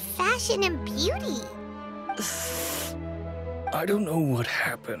guise of fashion and beauty. I don't know what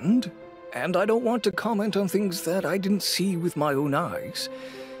happened, and I don't want to comment on things that I didn't see with my own eyes.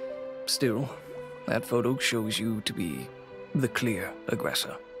 Still, that photo shows you to be the clear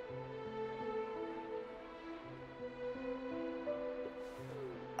aggressor.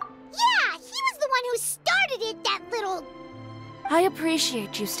 Yeah, he was the one who started it, that little... I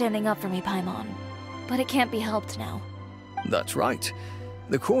appreciate you standing up for me, Paimon, but it can't be helped now. That's right.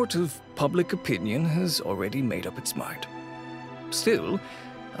 The court of public opinion has already made up its mind. Still,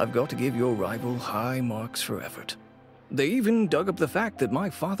 I've got to give your rival high marks for effort. They even dug up the fact that my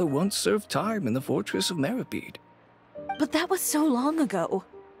father once served time in the fortress of Meripede. But that was so long ago.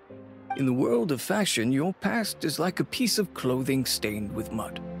 In the world of fashion, your past is like a piece of clothing stained with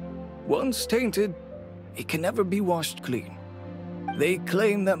mud. Once tainted, it can never be washed clean. They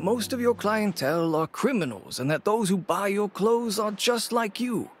claim that most of your clientele are criminals and that those who buy your clothes are just like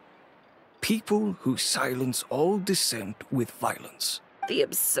you. People who silence all dissent with violence. The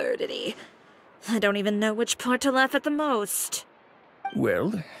absurdity. I don't even know which part to laugh at the most.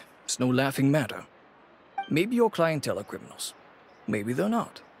 Well, it's no laughing matter. Maybe your clientele are criminals. Maybe they're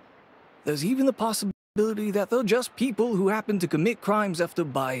not. There's even the possibility that they're just people who happen to commit crimes after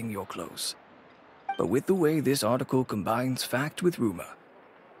buying your clothes. But with the way this article combines fact with rumor,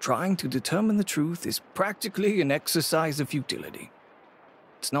 trying to determine the truth is practically an exercise of futility.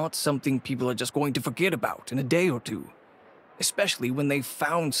 It's not something people are just going to forget about in a day or two, especially when they've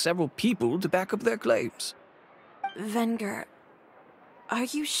found several people to back up their claims. Venger, are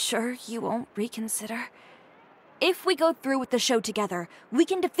you sure you won't reconsider? If we go through with the show together, we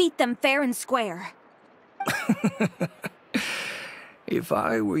can defeat them fair and square. If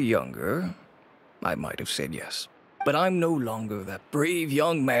I were younger, I might have said yes. But I'm no longer that brave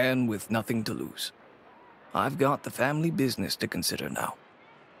young man with nothing to lose. I've got the family business to consider now.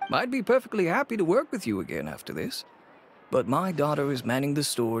 I'd be perfectly happy to work with you again after this, but my daughter is manning the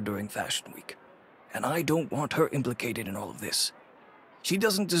store during Fashion Week, and I don't want her implicated in all of this. She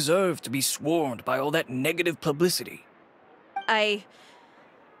doesn't deserve to be swarmed by all that negative publicity. I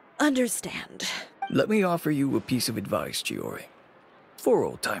understand. Let me offer you a piece of advice, Chiori. For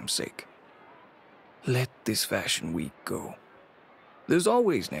old time's sake. Let this Fashion Week go. There's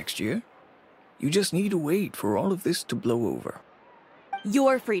always next year. You just need to wait for all of this to blow over.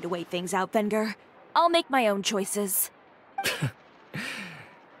 You're free to wait things out, Venger. I'll make my own choices.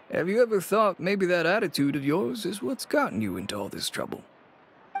 Have you ever thought maybe that attitude of yours is what's gotten you into all this trouble?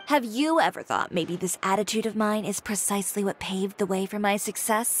 Have you ever thought maybe this attitude of mine is precisely what paved the way for my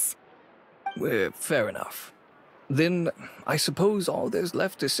success? Well, fair enough. Then I suppose all there's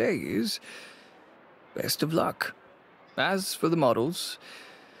left to say is, best of luck. As for the models,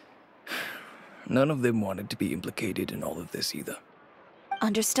 none of them wanted to be implicated in all of this either.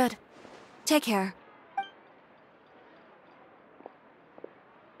 Understood. Take care.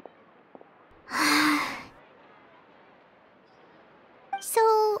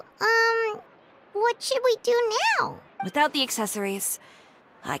 So, what should we do now? Without the accessories,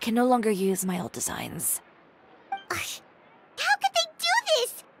 I can no longer use my old designs. How could they do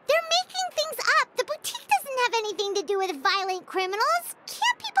this? They're making things up. The boutique doesn't have anything to do with violent criminals.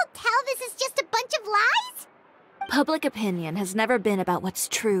 Can't people tell this is just a bunch of lies? Public opinion has never been about what's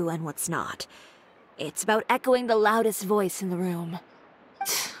true and what's not. It's about echoing the loudest voice in the room.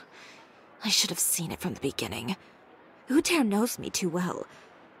 I should have seen it from the beginning. Uter knows me too well.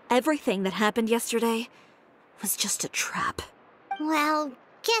 Everything that happened yesterday was just a trap. Well,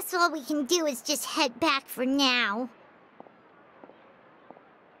 guess all we can do is just head back for now.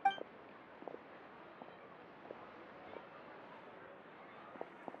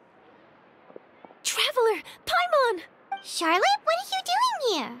 Traveler! Paimon! Charlotte, what are you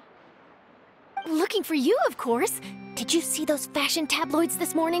doing here? Looking for you, of course. Did you see those fashion tabloids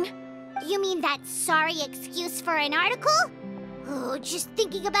this morning? You mean that sorry excuse for an article? Oh, just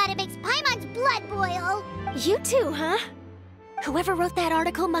thinking about it makes Paimon's blood boil. You too, huh? Whoever wrote that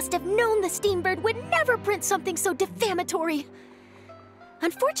article must have known the Steambird would never print something so defamatory.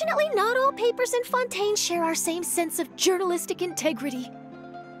 Unfortunately, not all papers in Fontaine share our same sense of journalistic integrity.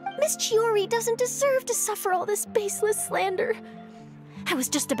 Miss Chiori doesn't deserve to suffer all this baseless slander. I was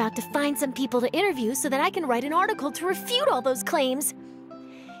just about to find some people to interview so that I can write an article to refute all those claims.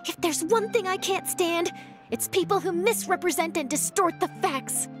 If there's one thing I can't stand, it's people who misrepresent and distort the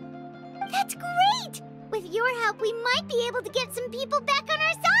facts. That's great! With your help, we might be able to get some people back on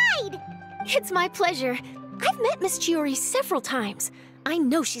our side! It's my pleasure. I've met Miss Chiori several times. I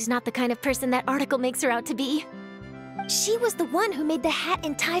know she's not the kind of person that article makes her out to be. She was the one who made the hat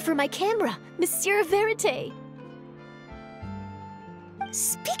and tie for my camera, Monsieur Verite.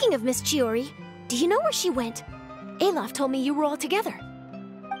 Speaking of Miss Chiori, do you know where she went? Alof told me you were all together.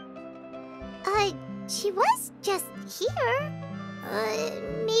 She was just here.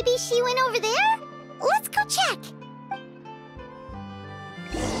 Maybe she went over there? Let's go check!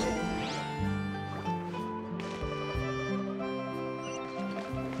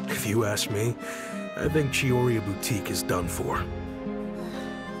 If you ask me, I think Cisoria Boutique is done for.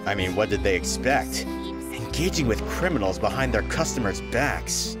 I mean, what did they expect? Engaging with criminals behind their customers'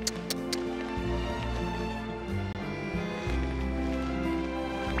 backs.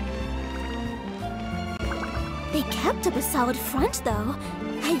 They kept up a solid front, though.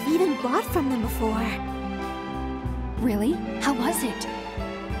 I've even bought from them before. Really? How was it?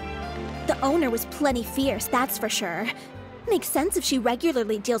 The owner was plenty fierce, that's for sure. Makes sense if she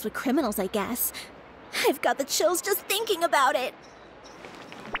regularly deals with criminals, I guess. I've got the chills just thinking about it.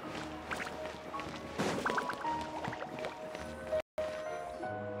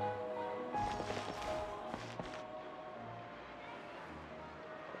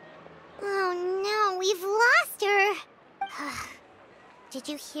 Oh no, we've lost her. Did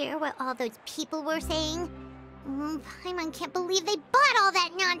you hear what all those people were saying? Paimon can't believe they bought all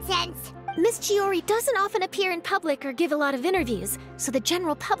that nonsense! Miss Chiori doesn't often appear in public or give a lot of interviews, so the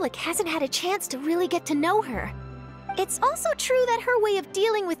general public hasn't had a chance to really get to know her. It's also true that her way of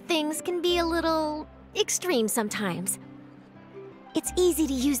dealing with things can be a little extreme sometimes. It's easy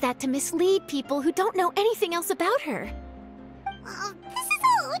to use that to mislead people who don't know anything else about her. Oh, this is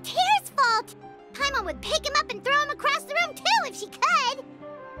all Uter's fault! Paimon would pick him up and throw him across the room too if she could!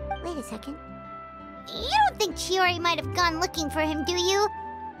 Wait a second. You don't think Chiori might have gone looking for him, do you?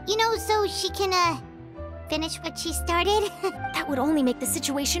 You know, so she can, finish what she started? That would only make the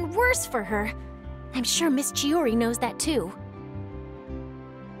situation worse for her. I'm sure Miss Chiori knows that too.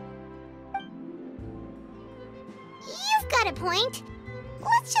 You've got a point.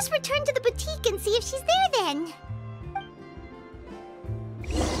 Let's just return to the boutique and see if she's there then.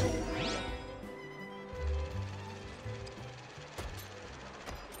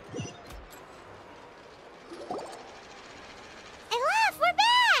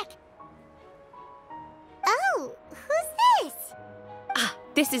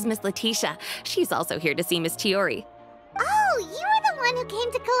 This is Miss Letitia. She's also here to see Miss Chiori. Oh, you were the one who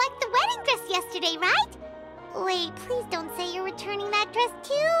came to collect the wedding dress yesterday, right? Wait, please don't say you're returning that dress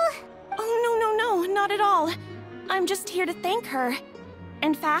too. Oh, no, not at all. I'm just here to thank her.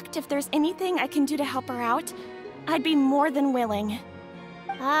 In fact, if there's anything I can do to help her out, I'd be more than willing.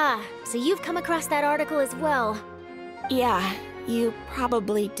 Ah, so you've come across that article as well. Yeah, you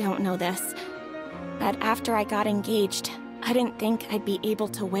probably don't know this, but after I got engaged, I didn't think I'd be able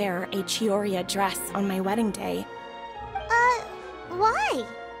to wear a Cisoria dress on my wedding day. Why?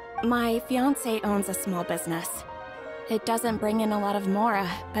 My fiancé owns a small business. It doesn't bring in a lot of mora,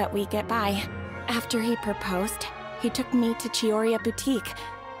 but we get by. After he proposed, he took me to Cisoria Boutique,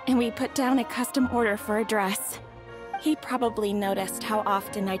 and we put down a custom order for a dress. He probably noticed how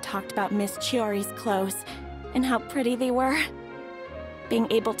often I talked about Miss Chiori's clothes, and how pretty they were. Being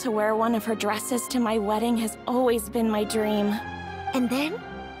able to wear one of her dresses to my wedding has always been my dream. And then?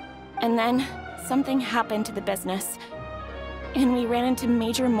 And then, something happened to the business, and we ran into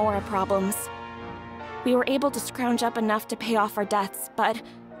major mora problems. We were able to scrounge up enough to pay off our debts, but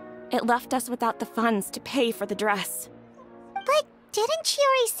it left us without the funds to pay for the dress. But didn't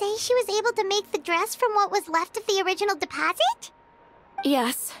Chiori say she was able to make the dress from what was left of the original deposit?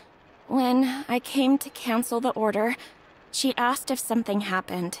 Yes. When I came to cancel the order, she asked if something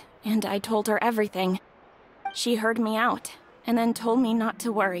happened, and I told her everything. She heard me out, and then told me not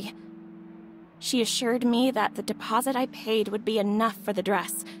to worry. She assured me that the deposit I paid would be enough for the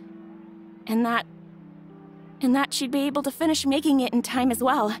dress, and that she'd be able to finish making it in time as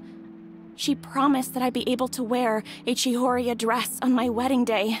well. She promised that I'd be able to wear a Cisoria dress on my wedding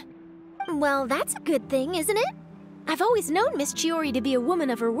day. Well, that's a good thing, isn't it? I've always known Miss Chiori to be a woman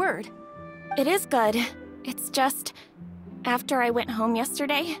of her word. It is good. It's just, after I went home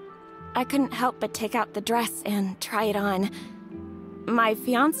yesterday, I couldn't help but take out the dress and try it on. My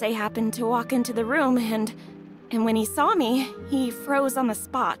fiancé happened to walk into the room, and when he saw me, he froze on the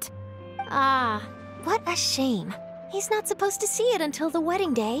spot. Ah, what a shame. He's not supposed to see it until the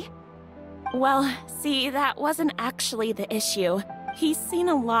wedding day. Well, see, that wasn't actually the issue. He's seen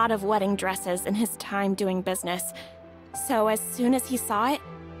a lot of wedding dresses in his time doing business. So as soon as he saw it,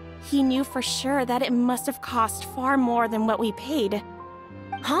 He knew for sure that it must have cost far more than what we paid.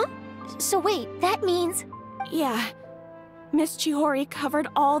 Huh? So wait, that means... Yeah. Miss Chiori covered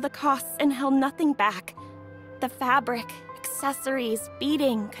all the costs and held nothing back. The fabric, accessories,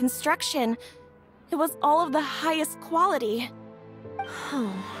 beading, construction. It was all of the highest quality.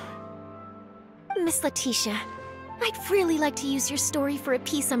 Miss Letitia, I'd really like to use your story for a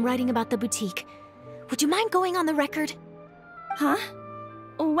piece I'm writing about the boutique. Would you mind going on the record? Huh?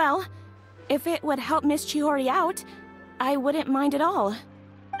 Well, if it would help Miss Chiori out, I wouldn't mind at all.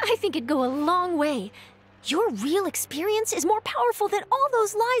 I think it'd go a long way. Your real experience is more powerful than all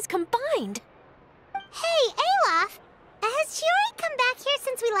those lies combined. Hey, Olaf! Has Chiori come back here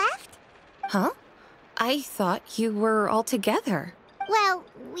since we left? Huh? I thought you were all together. Well,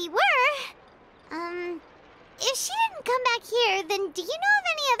 we were. If she didn't come back here, then do you know of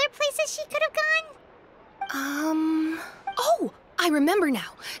any other places she could have gone? Oh, I remember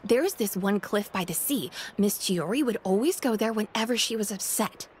now. There's this one cliff by the sea. Miss Chiori would always go there whenever she was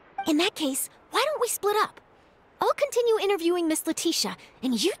upset. In that case, why don't we split up? I'll continue interviewing Miss Letitia,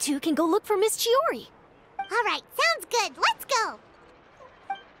 and you two can go look for Miss Chiori. All right, sounds good. Let's go.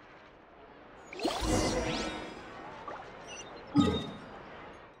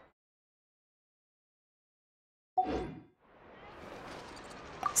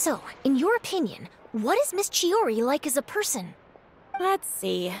 So, in your opinion, what is Miss Chiori like as a person? Let's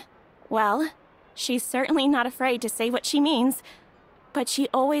see. Well, she's certainly not afraid to say what she means, but she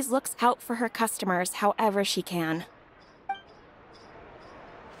always looks out for her customers however she can.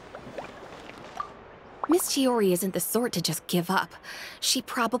 Miss Chiori isn't the sort to just give up. She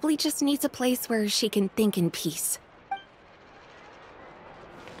probably just needs a place where she can think in peace.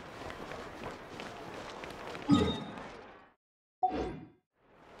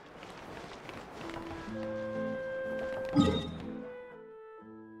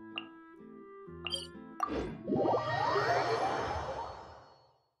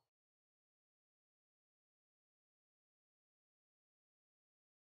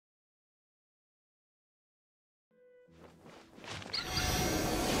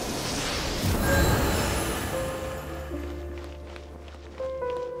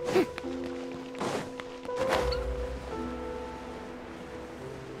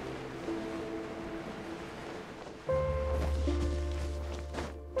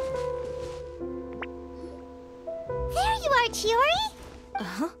 Chiori?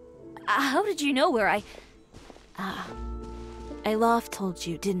 Uh-huh. How did you know where Alof told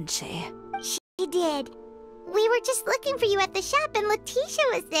you, didn't she? She did. We were just looking for you at the shop and Letitia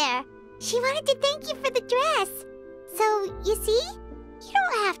was there. She wanted to thank you for the dress. So, you see? You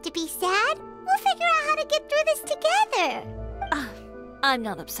don't have to be sad. We'll figure out how to get through this together. I'm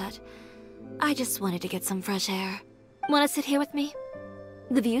not upset. I just wanted to get some fresh air. Want to sit here with me?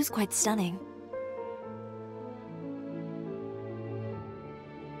 The view's quite stunning.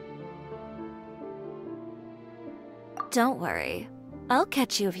 Don't worry. I'll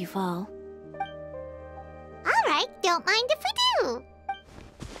catch you if you fall. All right, don't mind if we do.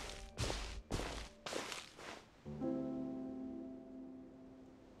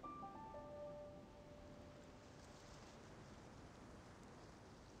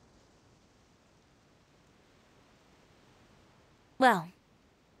 Well,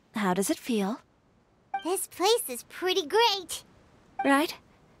 how does it feel? This place is pretty great. Right?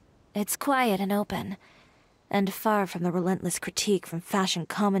 It's quiet and open, and far from the relentless critique from fashion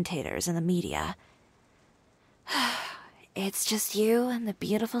commentators and the media. It's just you and the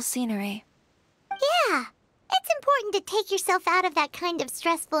beautiful scenery. Yeah, it's important to take yourself out of that kind of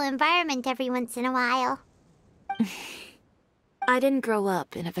stressful environment every once in a while. I didn't grow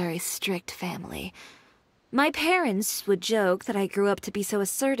up in a very strict family. My parents would joke that I grew up to be so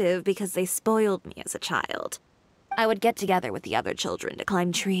assertive because they spoiled me as a child. I would get together with the other children to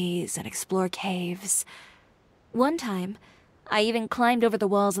climb trees and explore caves. One time, I even climbed over the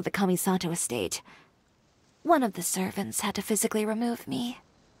walls of the Kamisato estate. One of the servants had to physically remove me.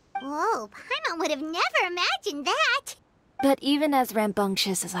 Whoa, Paimon would have never imagined that! But even as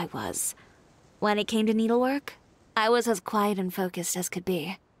rambunctious as I was, when it came to needlework, I was as quiet and focused as could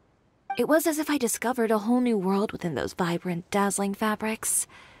be. It was as if I discovered a whole new world within those vibrant, dazzling fabrics.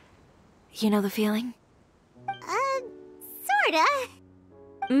 You know the feeling? Sorta.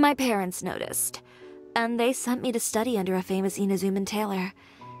 My parents noticed, and they sent me to study under a famous Inazuman tailor.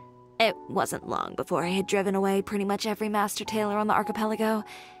 It wasn't long before I had driven away pretty much every master tailor on the archipelago.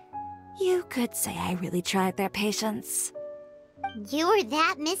 You could say I really tried their patience. You were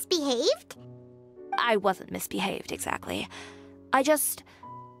that misbehaved? I wasn't misbehaved, exactly. I just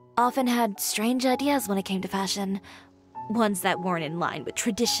often had strange ideas when it came to fashion. Ones that weren't in line with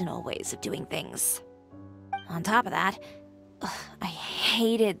traditional ways of doing things. On top of that, I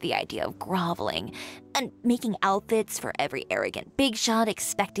hated the idea of groveling and making outfits for every arrogant big shot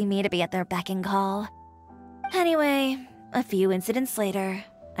expecting me to be at their beck and call. Anyway, a few incidents later,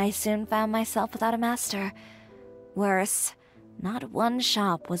 I soon found myself without a master. Worse, not one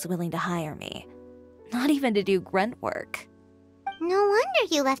shop was willing to hire me. Not even to do grunt work. No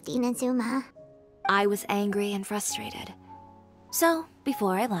wonder you left Inazuma. I was angry and frustrated. So,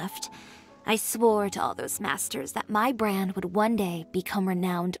 before I left, I swore to all those masters that my brand would one day become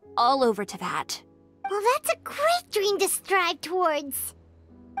renowned all over Teyvat. Well, that's a great dream to strive towards.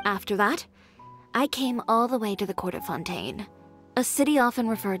 After that, I came all the way to the court of Fontaine, a city often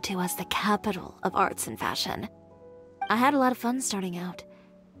referred to as the capital of arts and fashion. I had a lot of fun starting out.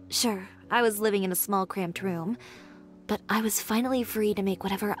 Sure, I was living in a small cramped room, but I was finally free to make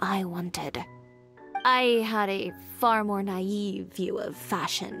whatever I wanted. I had a far more naive view of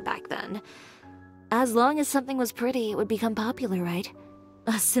fashion back then. As long as something was pretty, it would become popular, right?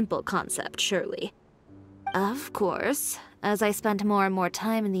 A simple concept, surely. Of course, as I spent more and more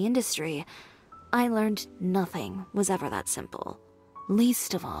time in the industry, I learned nothing was ever that simple.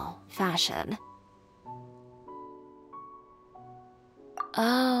 Least of all, fashion.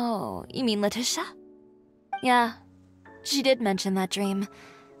 Oh, you mean Letitia? Yeah, she did mention that dream.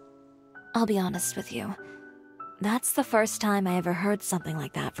 I'll be honest with you. That's the first time I ever heard something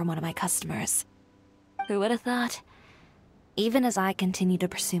like that from one of my customers. Who would have thought? Even as I continue to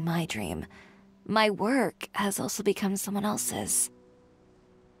pursue my dream, my work has also become someone else's.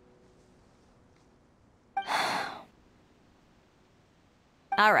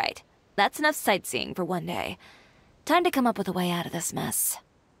 Alright, that's enough sightseeing for one day. Time to come up with a way out of this mess.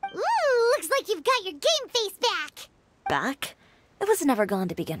 Ooh, looks like you've got your game face back! Back? It was never gone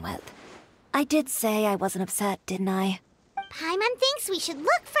to begin with. I did say I wasn't upset, didn't I? Paimon thinks we should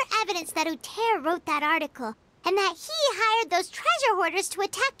look for evidence that Uter wrote that article, and that he hired those treasure hoarders to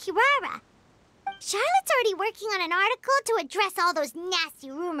attack Kirara. Charlotte's already working on an article to address all those nasty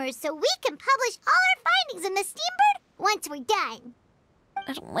rumors so we can publish all our findings in the Steambird once we're done.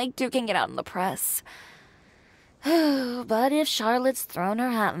 I don't like duking it out in the press. But if Charlotte's thrown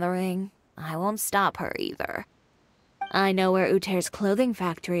her hat in the ring, I won't stop her either. I know where Uter's clothing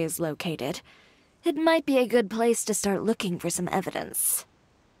factory is located. It might be a good place to start looking for some evidence.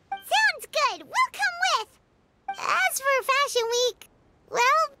 Sounds good! We'll come with! As for Fashion Week,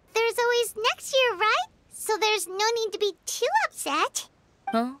 well, there's always next year, right? So there's no need to be too upset.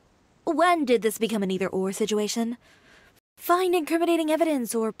 Huh? When did this become an either-or situation? Find incriminating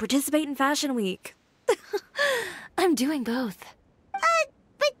evidence or participate in Fashion Week. I'm doing both.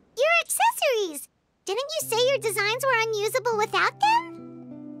 But your accessories! Didn't you say your designs were unusable without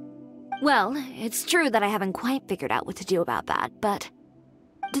them? Well, it's true that I haven't quite figured out what to do about that, but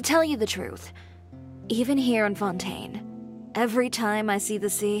to tell you the truth, even here in Fontaine, every time I see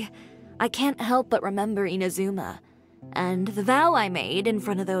the sea, I can't help but remember Inazuma and the vow I made in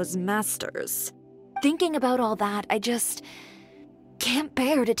front of those masters. Thinking about all that, I just can't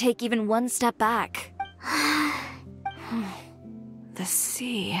bear to take even one step back. The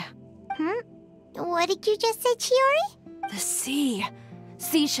sea. What did you just say, Chiori? The sea.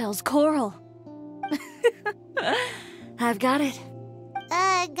 Seashells, coral. I've got it.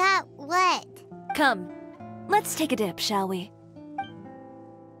 Got what? Come, let's take a dip, shall we?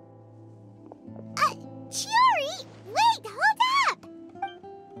 Chiori! Wait, hold up!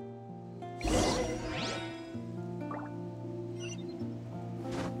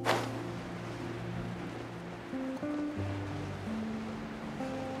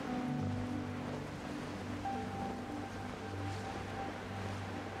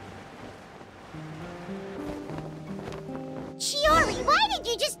 Chiori, why did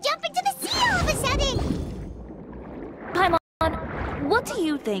you just jump into the sea all of a sudden? Paimon, what do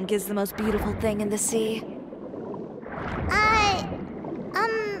you think is the most beautiful thing in the sea? A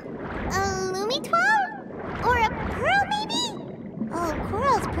Lumitwal? Or a pearl, maybe? Oh,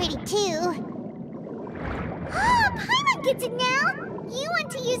 coral's pretty too. Ah, Paimon gets it now! You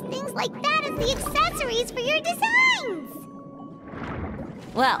want to use things like that as the accessories for your designs!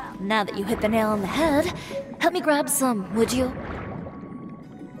 Well, now that you hit the nail on the head, help me grab some, would you?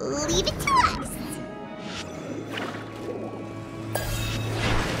 Leave it to us!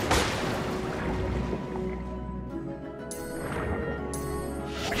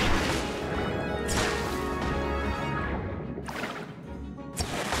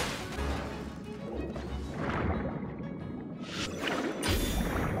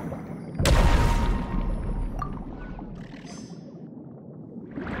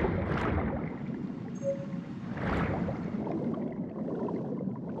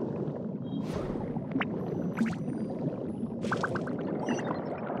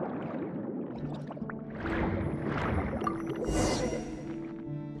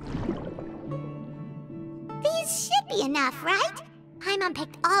 enough, right? Paimon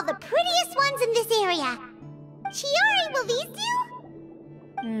picked all the prettiest ones in this area. Chiori, will these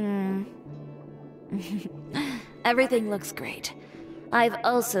do? Everything looks great. I've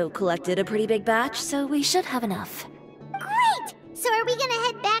also collected a pretty big batch, so we should have enough. Great! So are we gonna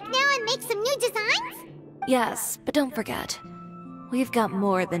head back now and make some new designs? Yes, but don't forget, we've got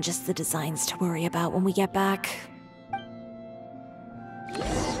more than just the designs to worry about when we get back.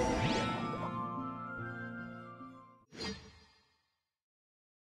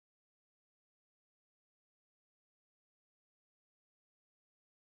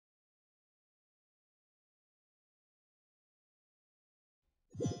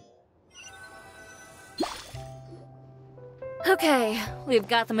 Okay, we've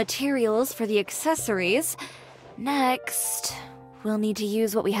got the materials for the accessories. Next, we'll need to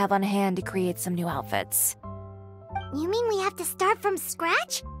use what we have on hand to create some new outfits. You mean we have to start from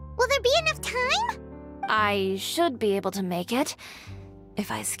scratch? Will there be enough time? I should be able to make it,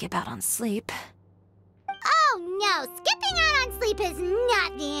 if I skip out on sleep. Oh no, skipping out on sleep is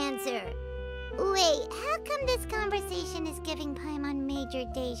not the answer. Wait, how come this conversation is giving Paimon major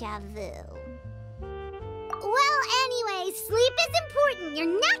deja vu? Well, anyway, sleep is important.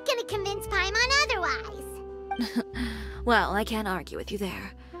 You're not gonna convince Paimon otherwise. Well, I can't argue with you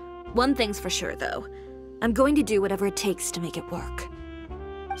there. One thing's for sure, though. I'm going to do whatever it takes to make it work.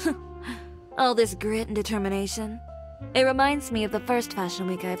 All this grit and determination. It reminds me of the first fashion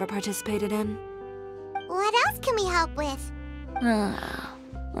week I ever participated in. What else can we help with?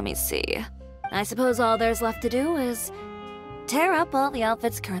 Let me see. I suppose all there's left to do is tear up all the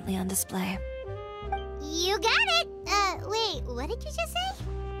outfits currently on display. You got it! Wait, what did you just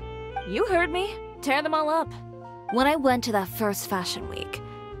say? You heard me. Tear them all up. When I went to that first fashion week,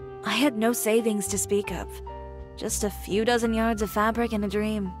 I had no savings to speak of. Just a few dozen yards of fabric and a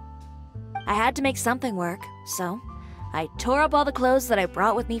dream. I had to make something work, so I tore up all the clothes that I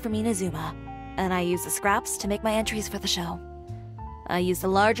brought with me from Inazuma, and I used the scraps to make my entries for the show. I used the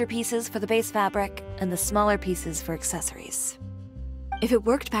larger pieces for the base fabric, and the smaller pieces for accessories. If it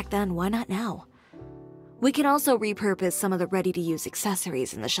worked back then, why not now? We can also repurpose some of the ready-to-use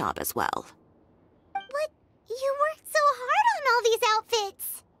accessories in the shop as well. But you worked so hard on all these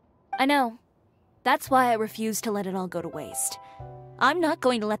outfits! I know. That's why I refuse to let it all go to waste. I'm not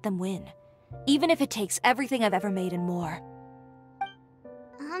going to let them win, even if it takes everything I've ever made and more.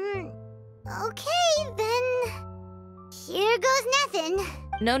 Okay, then... Here goes nothing.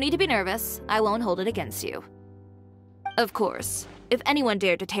 No need to be nervous. I won't hold it against you. Of course, if anyone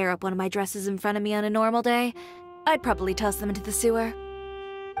dared to tear up one of my dresses in front of me on a normal day, I'd probably toss them into the sewer.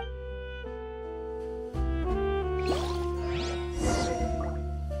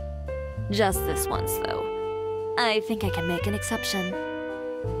 Just this once, though. I think I can make an exception.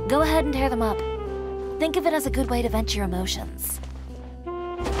 Go ahead and tear them up. Think of it as a good way to vent your emotions.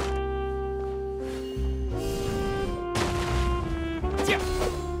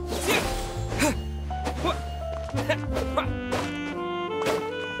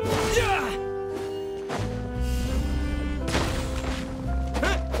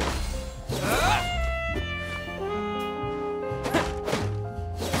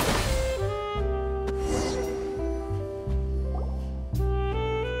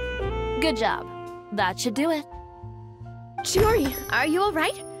 Good job. That should do it. Chiori, are you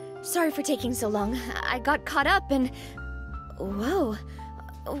alright? Sorry for taking so long. I got caught up and... Whoa.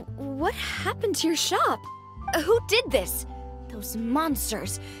 What happened to your shop? Who did this? Those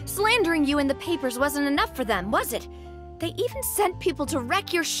monsters. Slandering you in the papers wasn't enough for them, was it? They even sent people to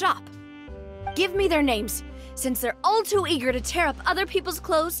wreck your shop. Give me their names. Since they're all too eager to tear up other people's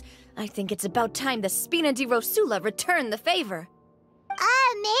clothes, I think it's about time the Spina di Rosula return the favor.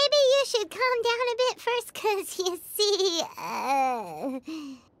 Maybe you should calm down a bit first, 'cause you see,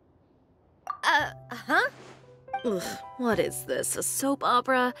 Ugh, what is this, a soap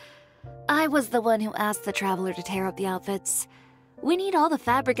opera? I was the one who asked the traveler to tear up the outfits. We need all the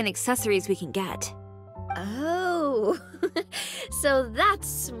fabric and accessories we can get. Oh, so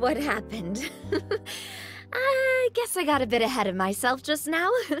that's what happened. I guess I got a bit ahead of myself just now.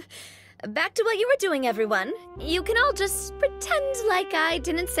 Back to what you were doing, everyone. You can all just pretend like I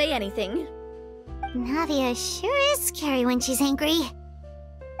didn't say anything. Navia sure is scary when she's angry.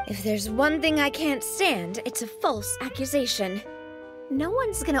 If there's one thing I can't stand, it's a false accusation. No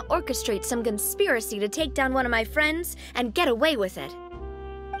one's gonna orchestrate some conspiracy to take down one of my friends and get away with it.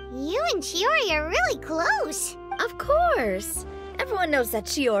 You and Chiori are really close. Of course. Everyone knows that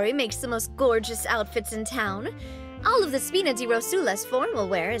Chiori makes the most gorgeous outfits in town. All of the Spina di Rosula's formal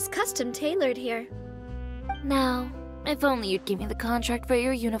wear is custom tailored here. Now, if only you'd give me the contract for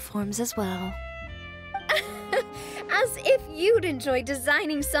your uniforms as well. As if you'd enjoy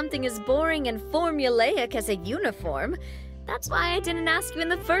designing something as boring and formulaic as a uniform. That's why I didn't ask you in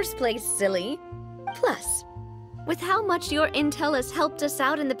the first place, silly. Plus, with how much your intel has helped us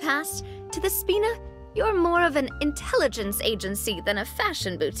out in the past, to the Spina, you're more of an intelligence agency than a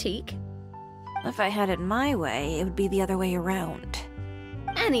fashion boutique. If I had it my way, it would be the other way around.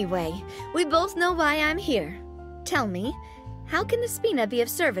 Anyway, we both know why I'm here. Tell me, how can the Spina be of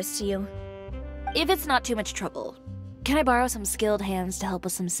service to you? If it's not too much trouble, can I borrow some skilled hands to help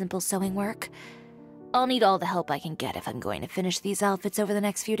with some simple sewing work? I'll need all the help I can get if I'm going to finish these outfits over the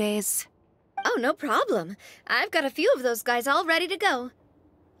next few days. Oh, no problem. I've got a few of those guys all ready to go.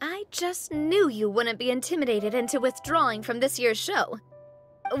 I just knew you wouldn't be intimidated into withdrawing from this year's show.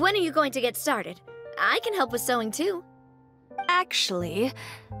 When are you going to get started? I can help with sewing too. Actually,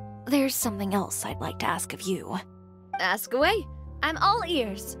 there's something else I'd like to ask of you. Ask away. I'm all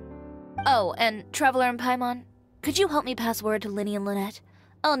ears. Oh, and Traveler and Paimon, could you help me pass word to Linny and Lynette?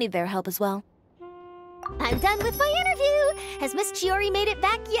 I'll need their help as well. I'm done with my interview! Has Miss Chiori made it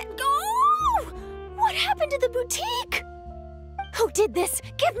back yet? Oh! What happened to the boutique? Who did this?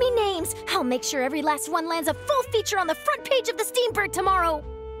 Give me names! I'll make sure every last one lands a full feature on the front page of the Steambird tomorrow!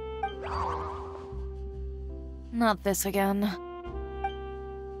 Not this again.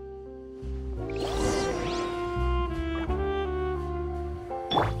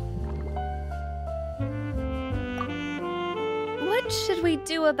 What should we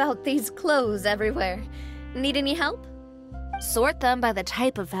do about these clothes everywhere? Need any help? Sort them by the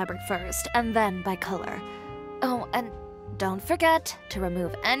type of fabric first, and then by color. Oh, and don't forget to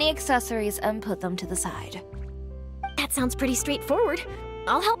remove any accessories and put them to the side. That sounds pretty straightforward.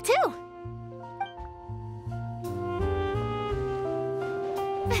 I'll help too.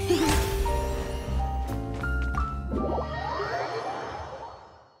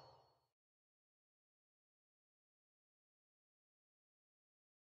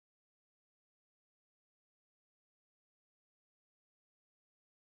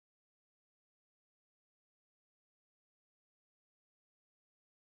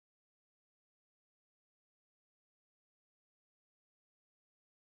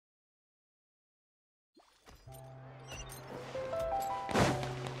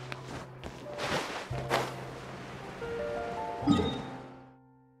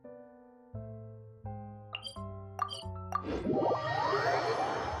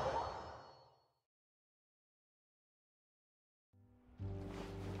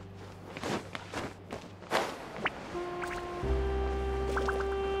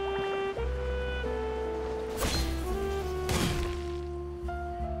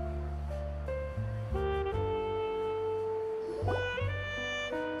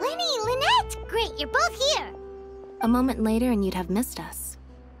 Great, you're both here! A moment later and you'd have missed us.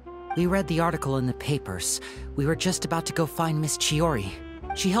 We read the article in the papers. We were just about to go find Miss Chiori.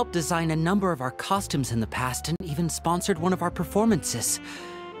 She helped design a number of our costumes in the past and even sponsored one of our performances.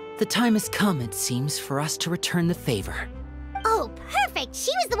 The time has come, it seems, for us to return the favor. Oh, perfect!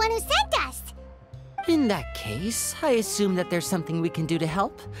 She was the one who sent us! In that case, I assume that there's something we can do to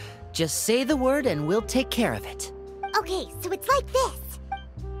help. Just say the word and we'll take care of it. Okay, so it's like this.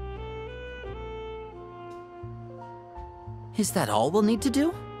 Is that all we'll need to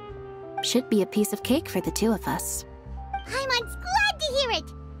do? Should be a piece of cake for the two of us. Paimon's glad to hear it!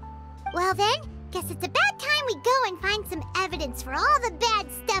 Well then, guess it's about time we go and find some evidence for all the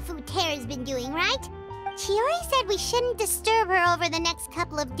bad stuff Utera's been doing, right? Chiori said we shouldn't disturb her over the next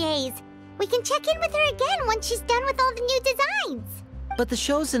couple of days. We can check in with her again once she's done with all the new designs. But the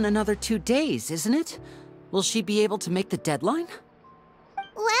show's in another 2 days, isn't it? Will she be able to make the deadline?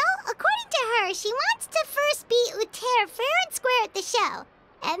 Well, according to her, she wants to first beat Uther fair and square at the show,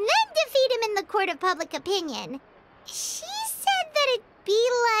 and then defeat him in the court of public opinion. She said that it'd be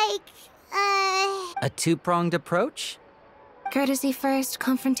like, a two-pronged approach? Courtesy first,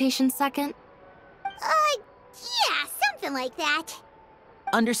 confrontation second? Yeah, something like that.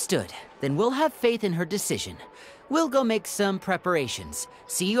 Understood. Then we'll have faith in her decision. We'll go make some preparations.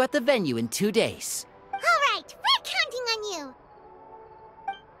 See you at the venue in 2 days. All right, we're counting on you.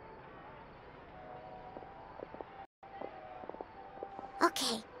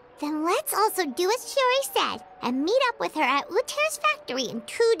 Okay, then let's also do as Chiori said and meet up with her at Uther's factory in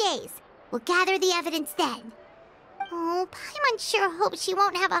 2 days. We'll gather the evidence then. Oh, Paimon sure hopes she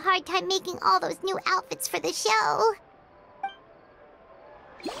won't have a hard time making all those new outfits for the show.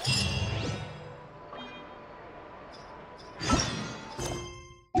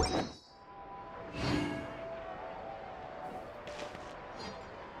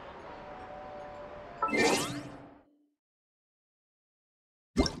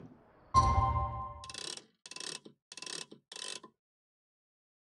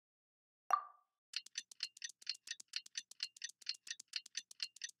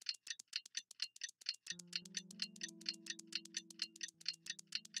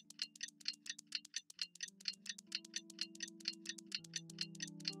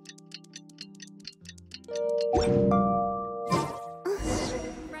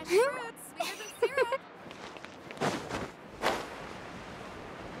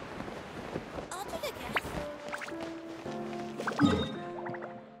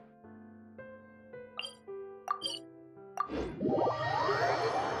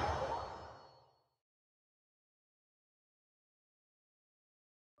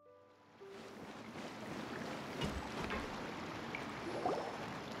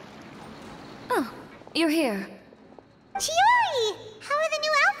 You're here. Chiori! How are the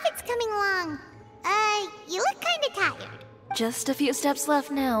new outfits coming along? You look kinda tired. Just a few steps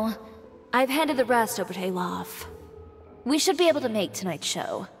left now. I've handed the rest over to Alof. We should be able to make tonight's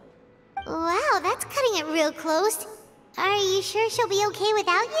show. Wow, that's cutting it real close. Are you sure she'll be okay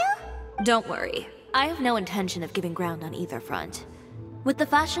without you? Don't worry. I have no intention of giving ground on either front. With the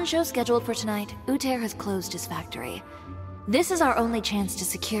fashion show scheduled for tonight, Uter has closed his factory. This is our only chance to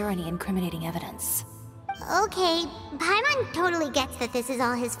secure any incriminating evidence. Okay, Paimon totally gets that this is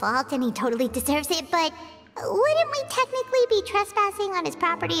all his fault and he totally deserves it, but wouldn't we technically be trespassing on his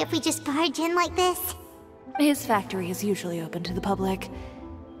property if we just barge in like this? His factory is usually open to the public.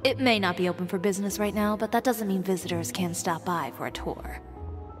 It may not be open for business right now, but that doesn't mean visitors can't stop by for a tour.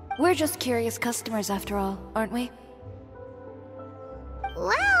 We're just curious customers after all, aren't we?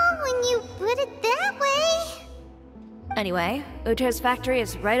 Well, when you put it that way... Anyway, Uter's factory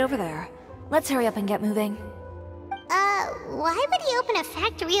is right over there. Let's hurry up and get moving. Why would he open a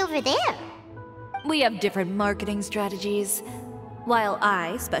factory over there? We have different marketing strategies. While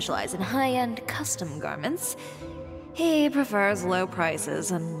I specialize in high-end custom garments, he prefers low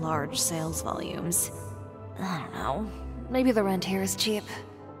prices and large sales volumes. I don't know. Maybe the rent here is cheap.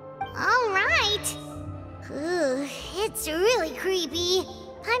 Alright. Ooh, it's really creepy.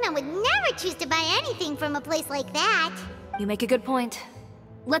 Paimon would never choose to buy anything from a place like that. You make a good point.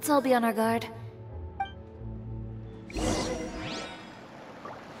 Let's all be on our guard.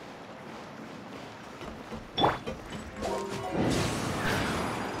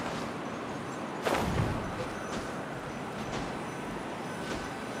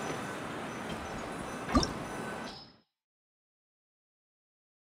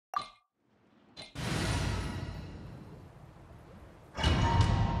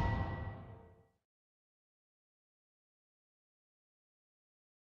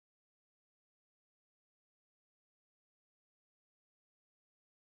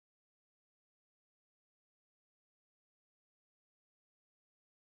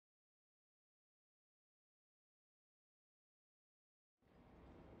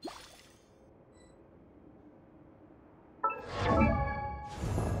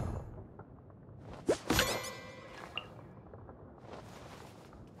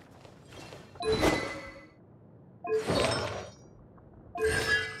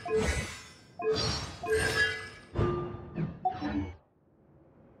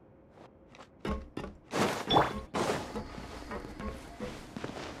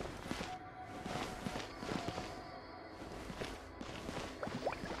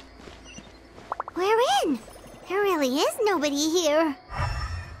 We're in! There really is nobody here.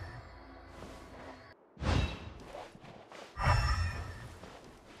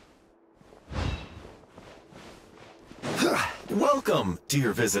 Welcome,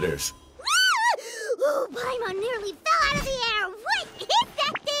 dear visitors. Oh, Paimon nearly fell out of the air! What is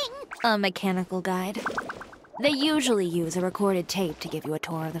that thing? A mechanical guide. They usually use a recorded tape to give you a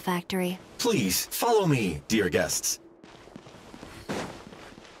tour of the factory. Please, follow me, dear guests.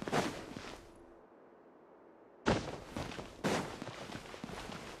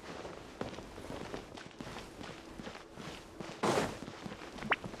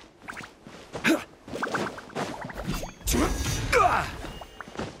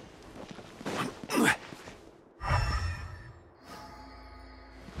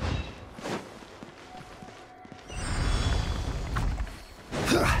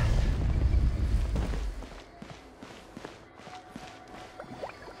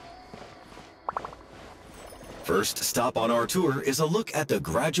 First stop on our tour is a look at the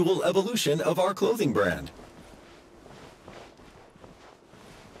gradual evolution of our clothing brand.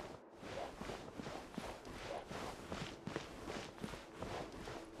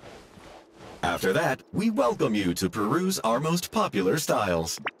 After that, we welcome you to peruse our most popular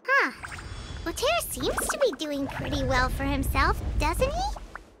styles. Huh. Uter seems to be doing pretty well for himself, doesn't he?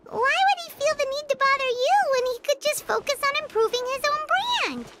 Why would he feel the need to bother you when he could just focus on improving his own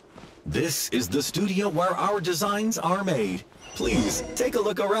brand? This is the studio where our designs are made. Please, take a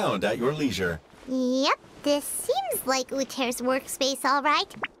look around at your leisure. Yep, this seems like Uter's workspace, all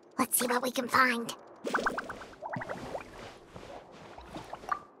right. Let's see what we can find.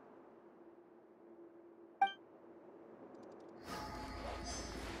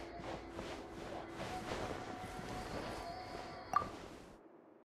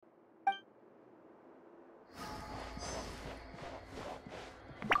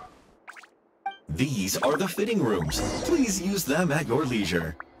 These are the fitting rooms. Please use them at your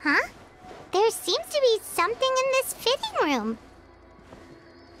leisure. Huh? There seems to be something in this fitting room.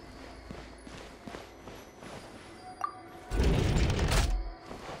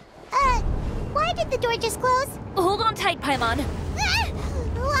 Why did the door just close? Hold on tight, Paimon. Ah!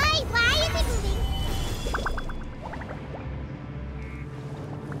 Why is it moving?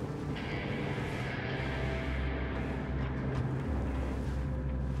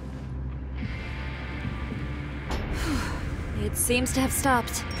 It seems to have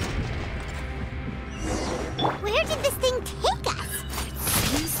stopped. Where did this thing take us?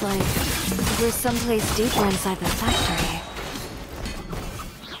 Seems like we're someplace deeper inside the factory.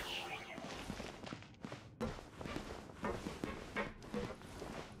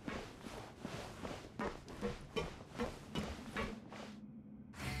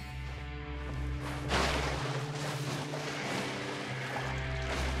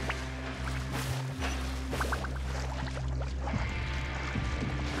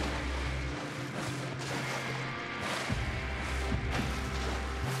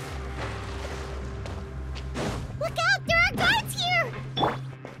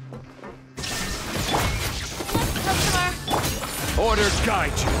 Orders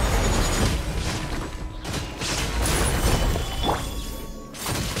guide you.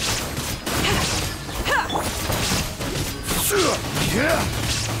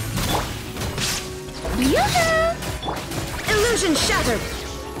 Yoo-hoo! Illusion shattered.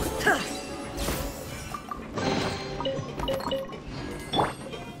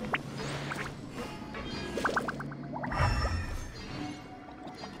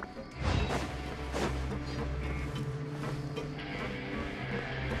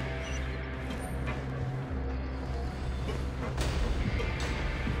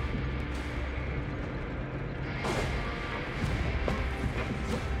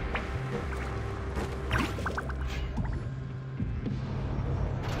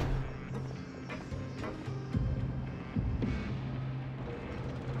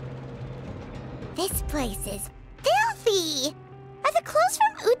 This place is filthy! Are the clothes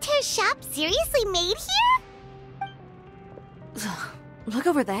from Uter's shop seriously made here? Look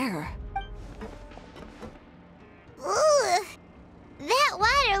over there. Ooh, that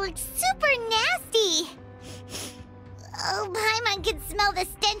water looks super nasty! Oh, Paimon can smell the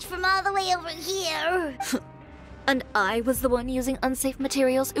stench from all the way over here. And I was the one using unsafe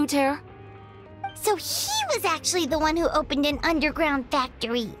materials, Uter? So he was actually the one who opened an underground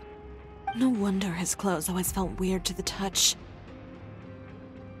factory. No wonder his clothes always felt weird to the touch.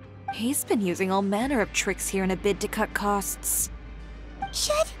 He's been using all manner of tricks here in a bid to cut costs.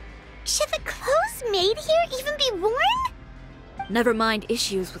 Should the clothes made here even be worn? Never mind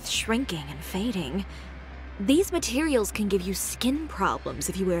issues with shrinking and fading. These materials can give you skin problems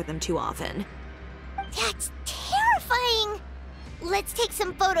if you wear them too often. That's terrifying! Let's take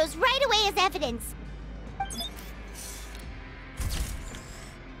some photos right away as evidence.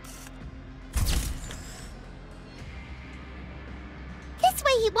 This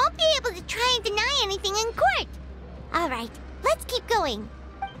way he won't be able to try and deny anything in court. All right, let's keep going.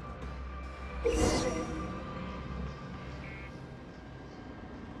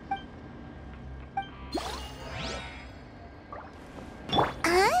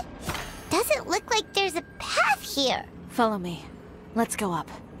 Doesn't look like there's a path here. Follow me. Let's go up.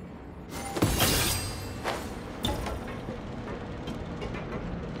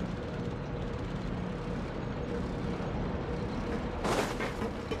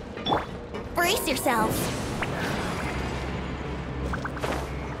 Brace yourselves.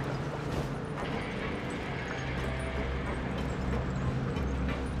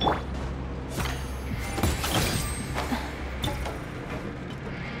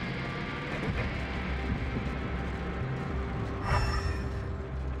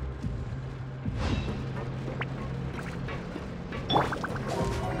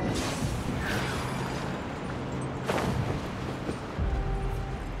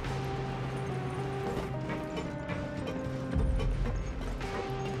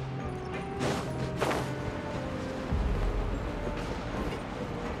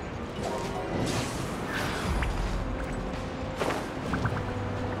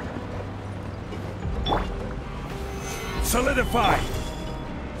 Solidify!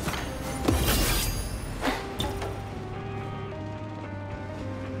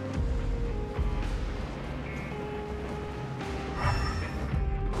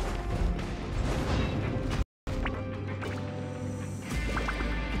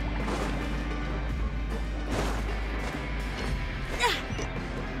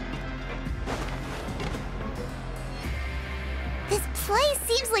 This place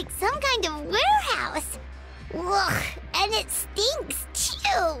seems like some kind kind of warehouse. Ugh, and it stinks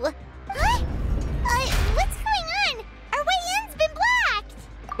too. Huh? What's going on? Our way in's been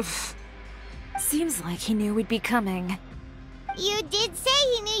blocked. Seems like he knew we'd be coming. You did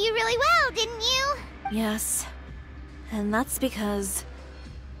say he knew you really well, didn't you? Yes. And that's because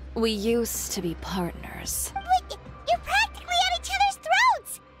we used to be partners. But you're practically at each other's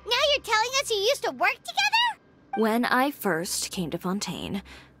throats! Now you're telling us you used to work together? When I first came to Fontaine,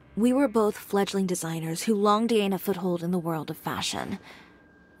 we were both fledgling designers who longed to gain a foothold in the world of fashion.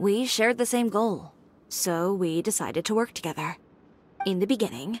 We shared the same goal, so we decided to work together. In the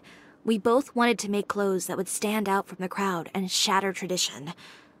beginning, we both wanted to make clothes that would stand out from the crowd and shatter tradition.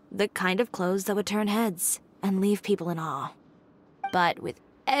 The kind of clothes that would turn heads and leave people in awe. But with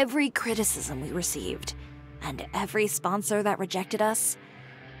every criticism we received, and every sponsor that rejected us,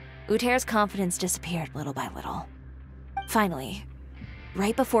 Uter's confidence disappeared little by little. Finally,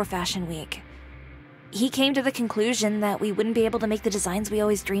 right before Fashion Week, he came to the conclusion that we wouldn't be able to make the designs we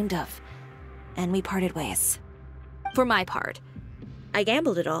always dreamed of, and we parted ways. For my part, I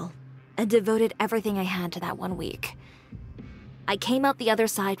gambled it all, and devoted everything I had to that 1 week. I came out the other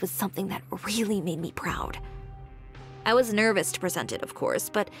side with something that really made me proud. I was nervous to present it, of course,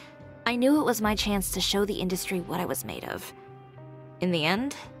 but I knew it was my chance to show the industry what I was made of. In the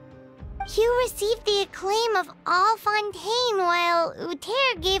end, you received the acclaim of all Fontaine while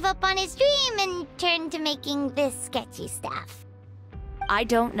Uter gave up on his dream and turned to making this sketchy stuff. I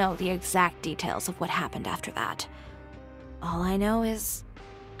don't know the exact details of what happened after that. All I know is,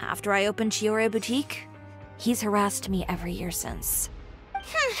 after I opened Cisoria Boutique, he's harassed me every year since.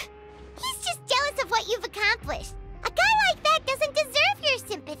 He's just jealous of what you've accomplished. A guy like that doesn't deserve your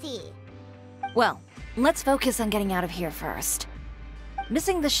sympathy. Well, let's focus on getting out of here first.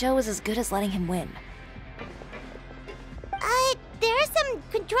 Missing the show is as good as letting him win. There are some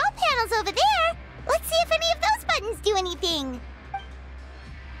control panels over there. Let's see if any of those buttons do anything.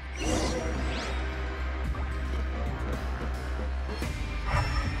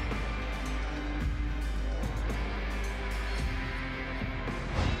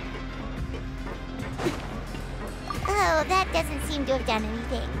 Oh, that doesn't seem to have done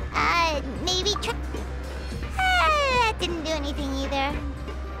anything. Maybe try... that didn't do anything either.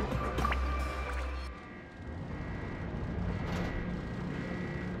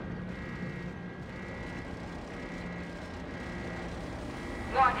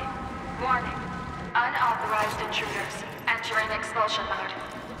 Warning. Warning. Unauthorized intruders entering expulsion mode.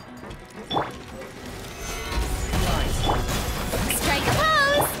 Strike a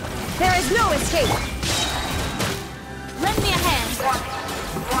pose! There is no escape! Lend me a hand! Warning.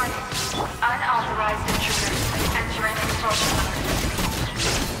 Warning. Unauthorized intruders entering expulsion mode.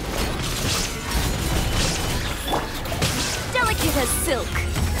 Delicate as silk.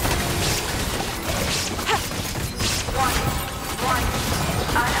 Warning. Warning.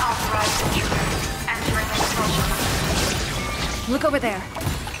 Unauthorized intruders entering expulsion mode. Look over there.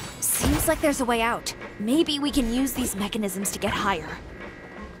 Seems like there's a way out. Maybe we can use these mechanisms to get higher.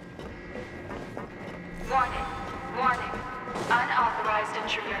 Warning. Warning. Unauthorized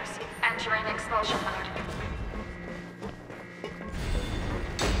intruders entering expulsion mode.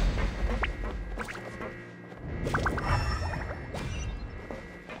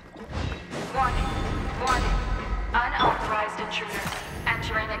 Warning. Warning. Unauthorized intruders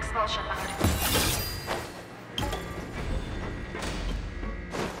entering expulsion mode.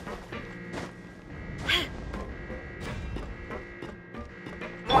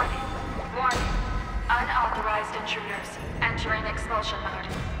 Warning. Warning. Unauthorized intruders entering expulsion mode.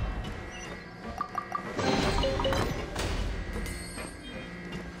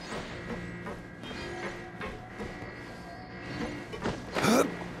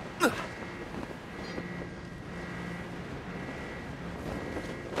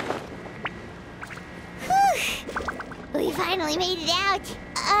 We finally made it out.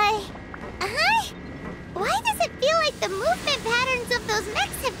 Why does it feel like the movement patterns of those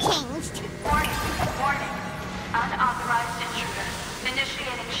mechs have changed? Warning. Warning. Unauthorized intruder.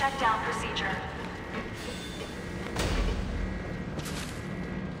 Initiating shutdown procedure.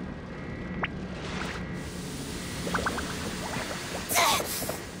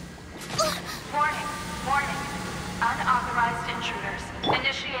 Warning. Warning. Unauthorized intruders.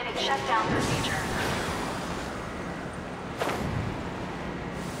 Initiating shutdown procedure.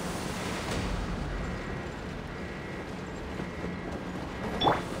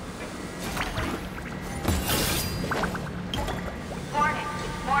 Warning.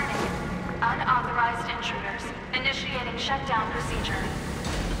 Warning. Unauthorized intruders. Initiating shutdown procedure.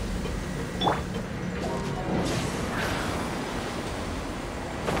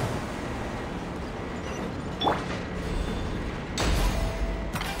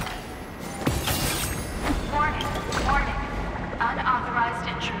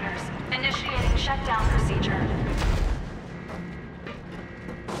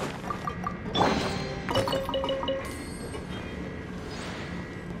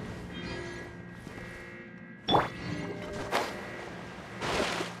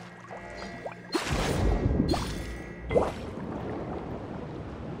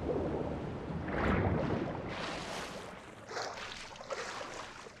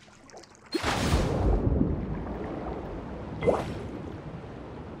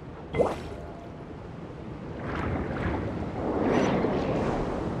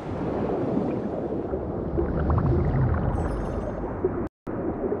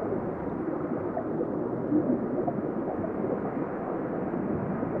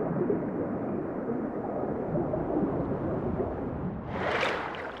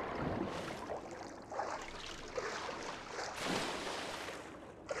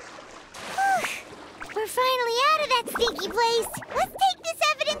 We're finally out of that stinky place. Let's take this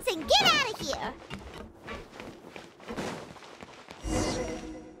evidence and get out of here.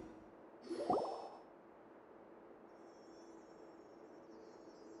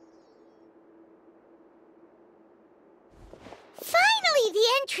 Finally, the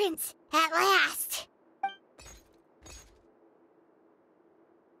entrance! At last!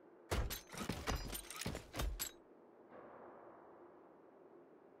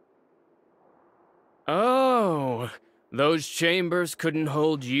 Oh, those chambers couldn't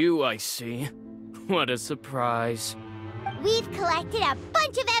hold you, I see. What a surprise. We've collected a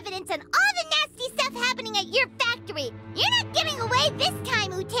bunch of evidence on all the nasty stuff happening at your factory. You're not getting away this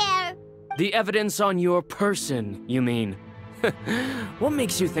time, Uter. The evidence on your person, you mean? What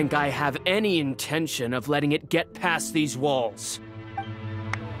makes you think I have any intention of letting it get past these walls?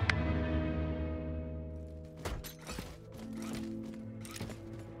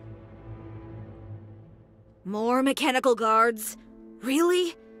 More mechanical guards?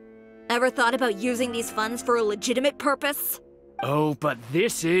 Really? Ever thought about using these funds for a legitimate purpose? Oh, but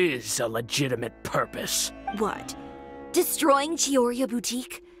this is a legitimate purpose. What? Destroying Cisoria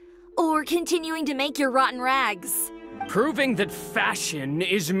Boutique? Or continuing to make your rotten rags? Proving that fashion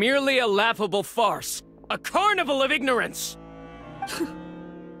is merely a laughable farce. A carnival of ignorance!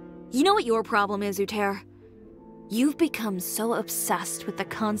 You know what your problem is, Uter? You've become so obsessed with the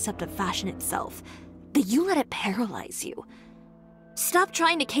concept of fashion itself that you let it paralyze you. Stop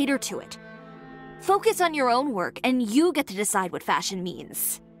trying to cater to it. Focus on your own work, and you get to decide what fashion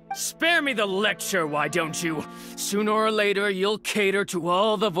means. Spare me the lecture, why don't you? Sooner or later, you'll cater to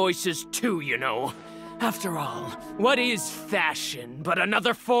all the voices too, you know. After all, what is fashion but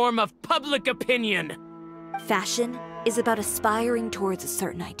another form of public opinion? Fashion is about aspiring towards a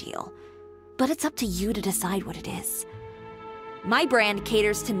certain ideal, but it's up to you to decide what it is. My brand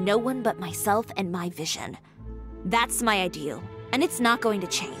caters to no one but myself and my vision. That's my ideal, and it's not going to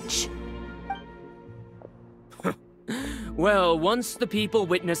change. Well, once the people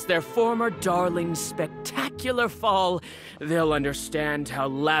witness their former darling's spectacular fall, they'll understand how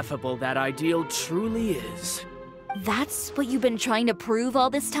laughable that ideal truly is. That's what you've been trying to prove all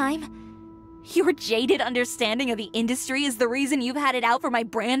this time? Your jaded understanding of the industry is the reason you've had it out for my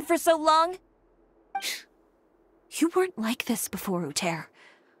brand for so long? You weren't like this before, Uter.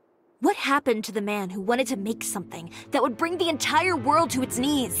 What happened to the man who wanted to make something that would bring the entire world to its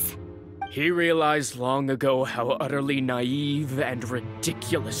knees? He realized long ago how utterly naive and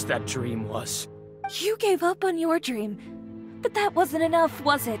ridiculous that dream was. You gave up on your dream, but that wasn't enough,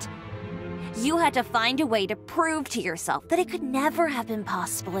 was it? You had to find a way to prove to yourself that it could never have been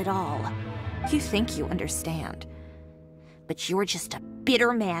possible at all. You think you understand, but you're just a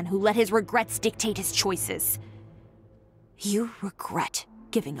bitter man who let his regrets dictate his choices. You regret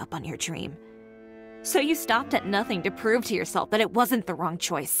giving up on your dream. So you stopped at nothing to prove to yourself that it wasn't the wrong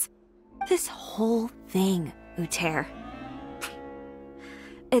choice. This whole thing, Uter.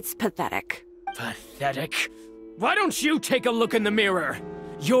 It's pathetic. Pathetic? Why don't you take a look in the mirror?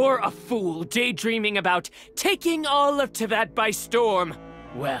 You're a fool daydreaming about taking all of Tibet by storm.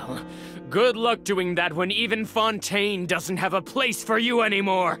 Well, good luck doing that when even Fontaine doesn't have a place for you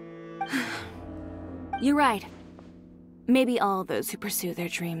anymore. You're right. Maybe all those who pursue their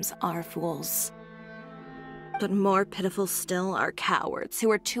dreams are fools. But more pitiful still are cowards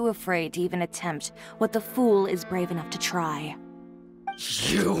who are too afraid to even attempt what the fool is brave enough to try.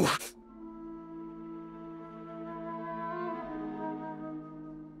 You...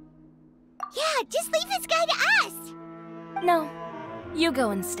 Yeah, just leave this guy to us! No, you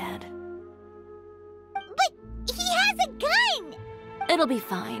go instead. But he has a gun! It'll be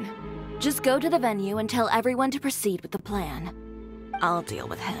fine. Just go to the venue and tell everyone to proceed with the plan. I'll deal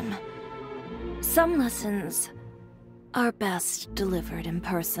with him. Some lessons are best delivered in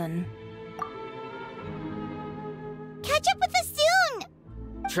person. Catch up with us soon!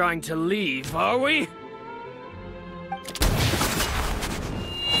 Trying to leave, are we?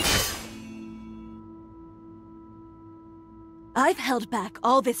 I've held back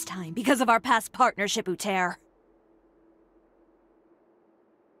all this time because of our past partnership, Uter.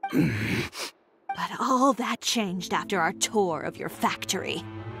 But all that changed after our tour of your factory.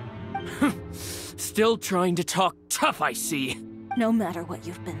 Still trying to talk tough, I see. No matter what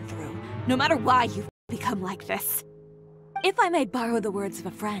you've been through, no matter why you've become like this. If I may borrow the words of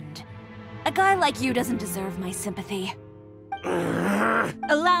a friend, a guy like you doesn't deserve my sympathy.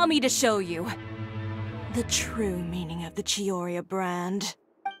 Allow me to show you the true meaning of the Cisoria brand.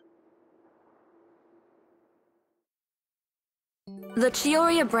 The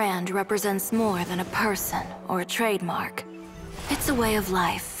Cisoria brand represents more than a person or a trademark. It's a way of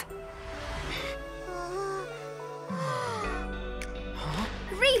life.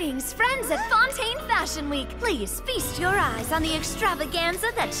 Greetings, friends at Fontaine Fashion Week. Please feast your eyes on the extravaganza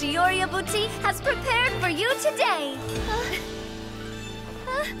that Cisoria Boutique has prepared for you today.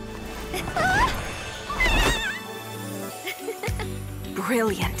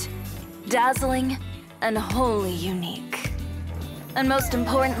 Brilliant, dazzling, and wholly unique. And most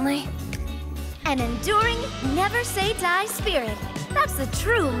importantly, an enduring, never-say-die spirit. That's the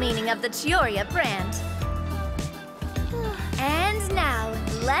true meaning of the Cisoria brand. And now,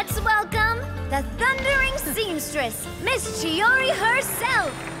 let's welcome the thundering seamstress, Miss Ciori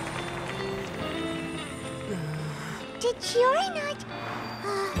herself! Did Ciori not...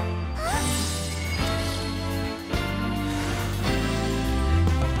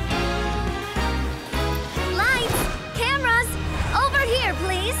 Lights! Cameras! Over here,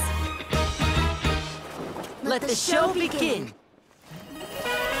 please! Let the show begin!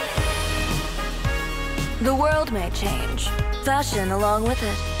 The world may change, fashion along with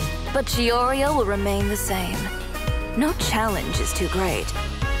it, but Cisoria will remain the same. No challenge is too great.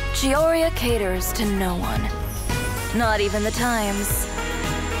 Cisoria caters to no one. Not even the times.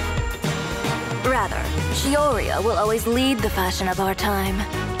 Rather, Cisoria will always lead the fashion of our time.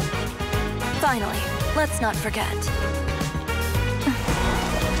 Finally, let's not forget.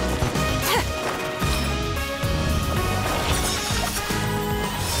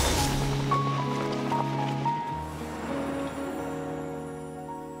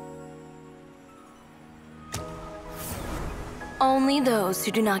 Only those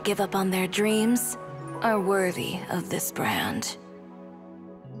who do not give up on their dreams are worthy of this brand.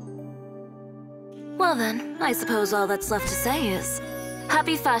 Well then, I suppose all that's left to say is,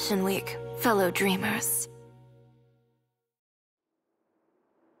 Happy Fashion Week, fellow dreamers.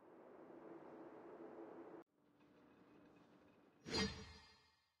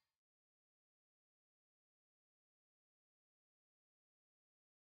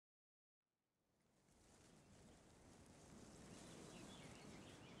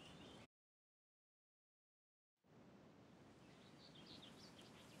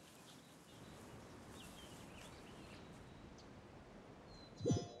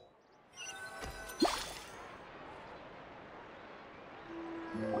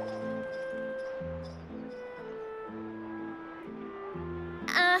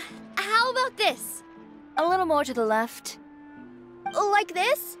 How about this? A little more to the left. Like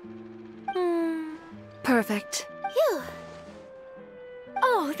this? Perfect. Phew.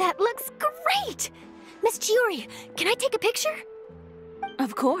 Oh, that looks great! Miss Ciori, can I take a picture?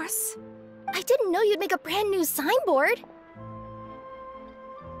 Of course. I didn't know you'd make a brand new signboard.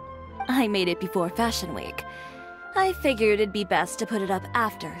 I made it before Fashion Week. I figured it'd be best to put it up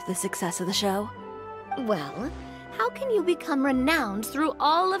after the success of the show. Well, how can you become renowned through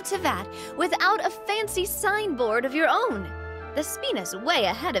all of Tevat without a fancy signboard of your own? The Spina's way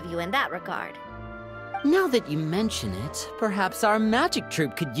ahead of you in that regard. Now that you mention it, perhaps our magic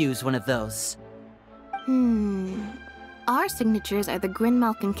troupe could use one of those. Our signatures are the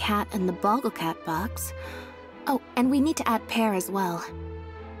Grinmalkin Cat and the Bogglecat box. Oh, and we need to add Pear as well.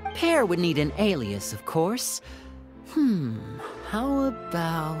 Pear would need an alias, of course. How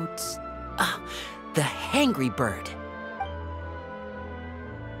about... the Hangry Bird.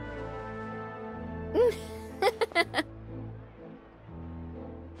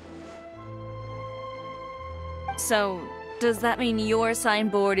 So, does that mean your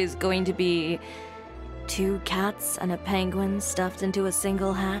signboard is going to be 2 cats and a penguin stuffed into a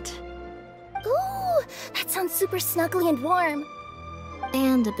single hat? Ooh, that sounds super snuggly and warm.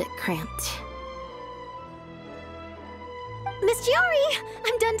 And a bit cramped. Miss Ciori!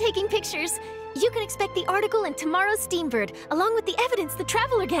 I'm done taking pictures. You can expect the article in tomorrow's Steambird, along with the evidence the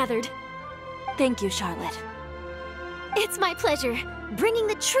Traveler gathered. Thank you, Charlotte. It's my pleasure. Bringing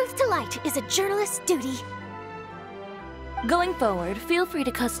the truth to light is a journalist's duty. Going forward, feel free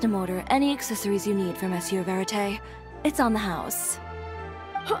to custom order any accessories you need for Monsieur Verite. It's on the house.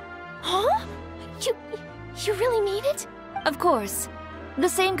 Huh? You really mean it? Of course. The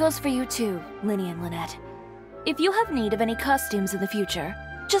same goes for you too, Linny and Lynette. If you have need of any costumes in the future,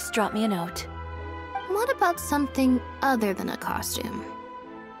 just drop me a note. What about something other than a costume?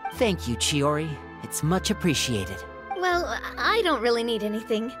 Thank you, Chiori. It's much appreciated. Well, I don't really need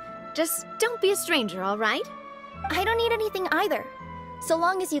anything. Just don't be a stranger, all right? I don't need anything either. So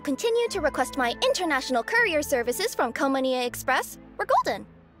long as you continue to request my international courier services from Komania Express, we're golden.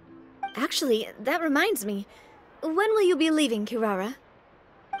 Actually, that reminds me. When will you be leaving, Kirara?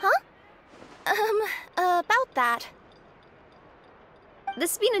 Huh? About that. The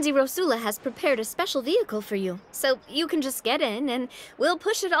Spina di Rosula has prepared a special vehicle for you, so you can just get in and we'll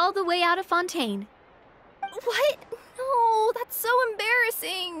push it all the way out of Fontaine. What? No, that's so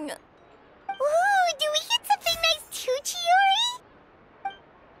embarrassing. Ooh, do we get something nice too, Chiori?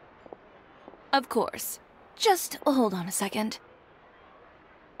 Of course. Just hold on a second.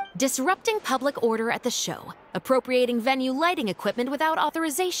 Disrupting public order at the show. Appropriating venue lighting equipment without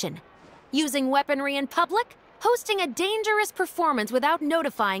authorization. Using weaponry in public. Hosting a dangerous performance without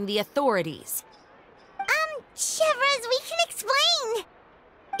notifying the authorities. Chevras, we can explain!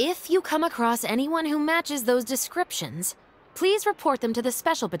 If you come across anyone who matches those descriptions, please report them to the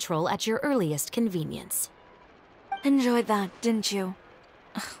Special Patrol at your earliest convenience. Enjoyed that, didn't you?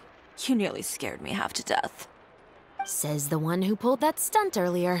 Ugh, you nearly scared me half to death. Says the one who pulled that stunt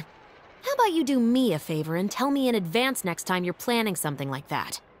earlier. How about you do me a favor and tell me in advance next time you're planning something like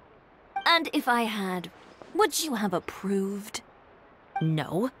that? And if I had, would you have approved?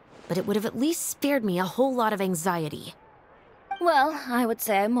 No, but it would have at least spared me a whole lot of anxiety. Well, I would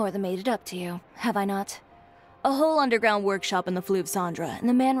say I more than made it up to you, have I not? A whole underground workshop in the Fleuve Cendra, and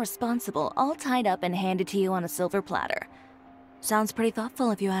the man responsible all tied up and handed to you on a silver platter. Sounds pretty thoughtful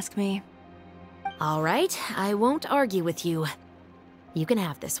if you ask me. All right, I won't argue with you. You can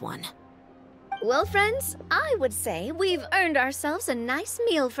have this one. Well, friends, I would say we've earned ourselves a nice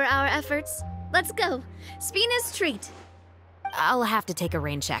meal for our efforts. Let's go. Spina's treat. I'll have to take a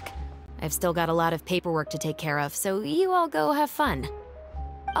rain check. I've still got a lot of paperwork to take care of, so you all go have fun.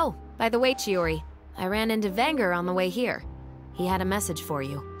 Oh, by the way, Chiori, I ran into Vanger on the way here. He had a message for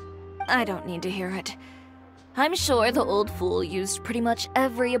you. I don't need to hear it. I'm sure the old fool used pretty much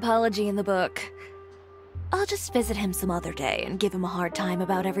every apology in the book. I'll just visit him some other day and give him a hard time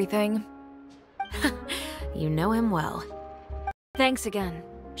about everything. You know him well. Thanks again,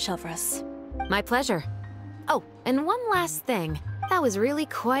 Chevras. My pleasure. Oh, and one last thing. That was really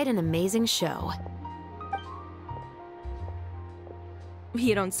quite an amazing show.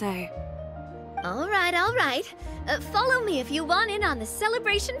 You don't say. All right, all right. Follow me if you want in on the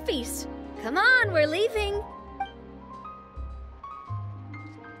celebration feast. Come on, we're leaving.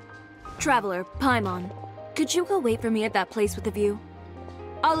 Traveler, Paimon, could you go wait for me at that place with the view?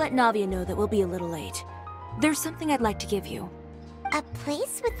 I'll let Navia know that we'll be a little late. There's something I'd like to give you. A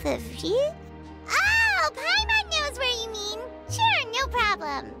place with a view? Oh, Paimon knows where you mean. Sure, no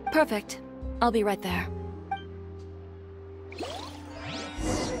problem. Perfect. I'll be right there.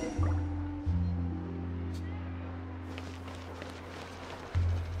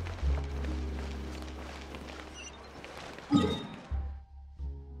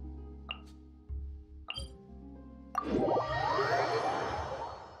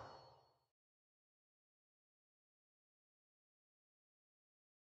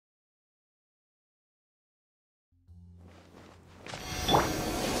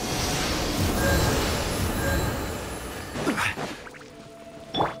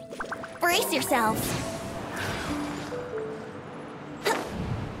 Brace yourselves.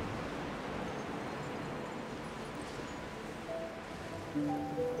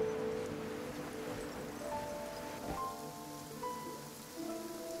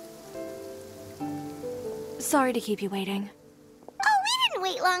 Sorry to keep you waiting. Oh, we didn't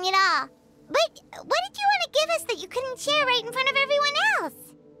wait long at all. But what did you want to give us that you couldn't share right in front of everyone else?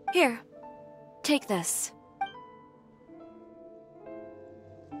 Here, take this.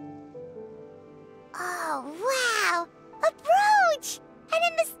 Oh, wow! A brooch! And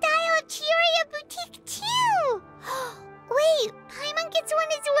in the style of Cisoria Boutique, too! Wait, Paimon gets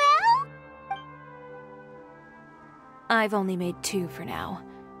one as well? I've only made 2 for now.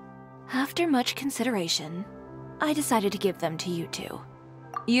 After much consideration, I decided to give them to you two.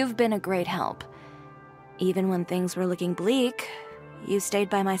 You've been a great help. Even when things were looking bleak, you stayed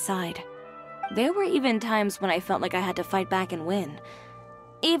by my side. There were even times when I felt like I had to fight back and win.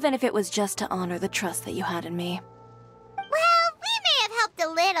 Even if it was just to honor the trust that you had in me. Well, we may have helped a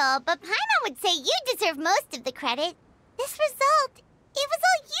little, but Paimon would say you deserve most of the credit. This result, it was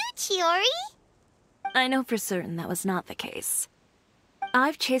all you, Chiori. I know for certain that was not the case.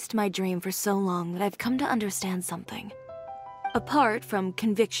 I've chased my dream for so long that I've come to understand something. Apart from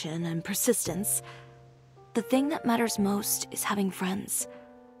conviction and persistence, the thing that matters most is having friends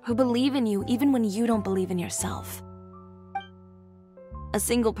who believe in you even when you don't believe in yourself. A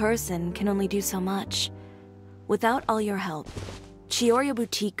single person can only do so much. Without all your help, Cisoria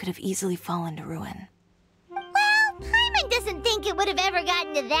Boutique could have easily fallen to ruin. Well, Paimon doesn't think it would have ever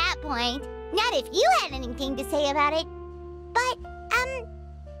gotten to that point. Not if you had anything to say about it. But,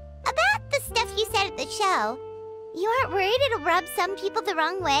 about the stuff you said at the show, you aren't worried it'll rub some people the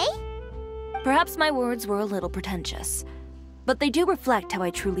wrong way? Perhaps my words were a little pretentious, but they do reflect how I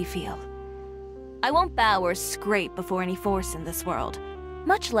truly feel. I won't bow or scrape before any force in this world,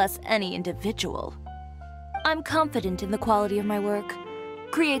 much less any individual. I'm confident in the quality of my work.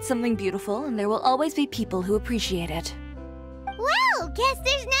 Create something beautiful, and there will always be people who appreciate it. Well, guess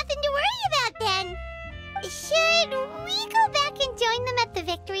there's nothing to worry about then. Should we go back and join them at the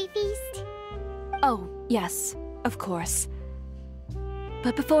victory feast? Oh, yes, of course.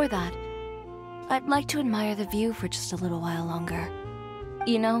 But before that, I'd like to admire the view for just a little while longer.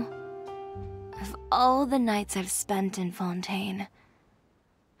 You know, of all the nights I've spent in Fontaine,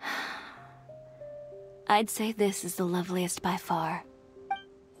 I'd say this is the loveliest by far.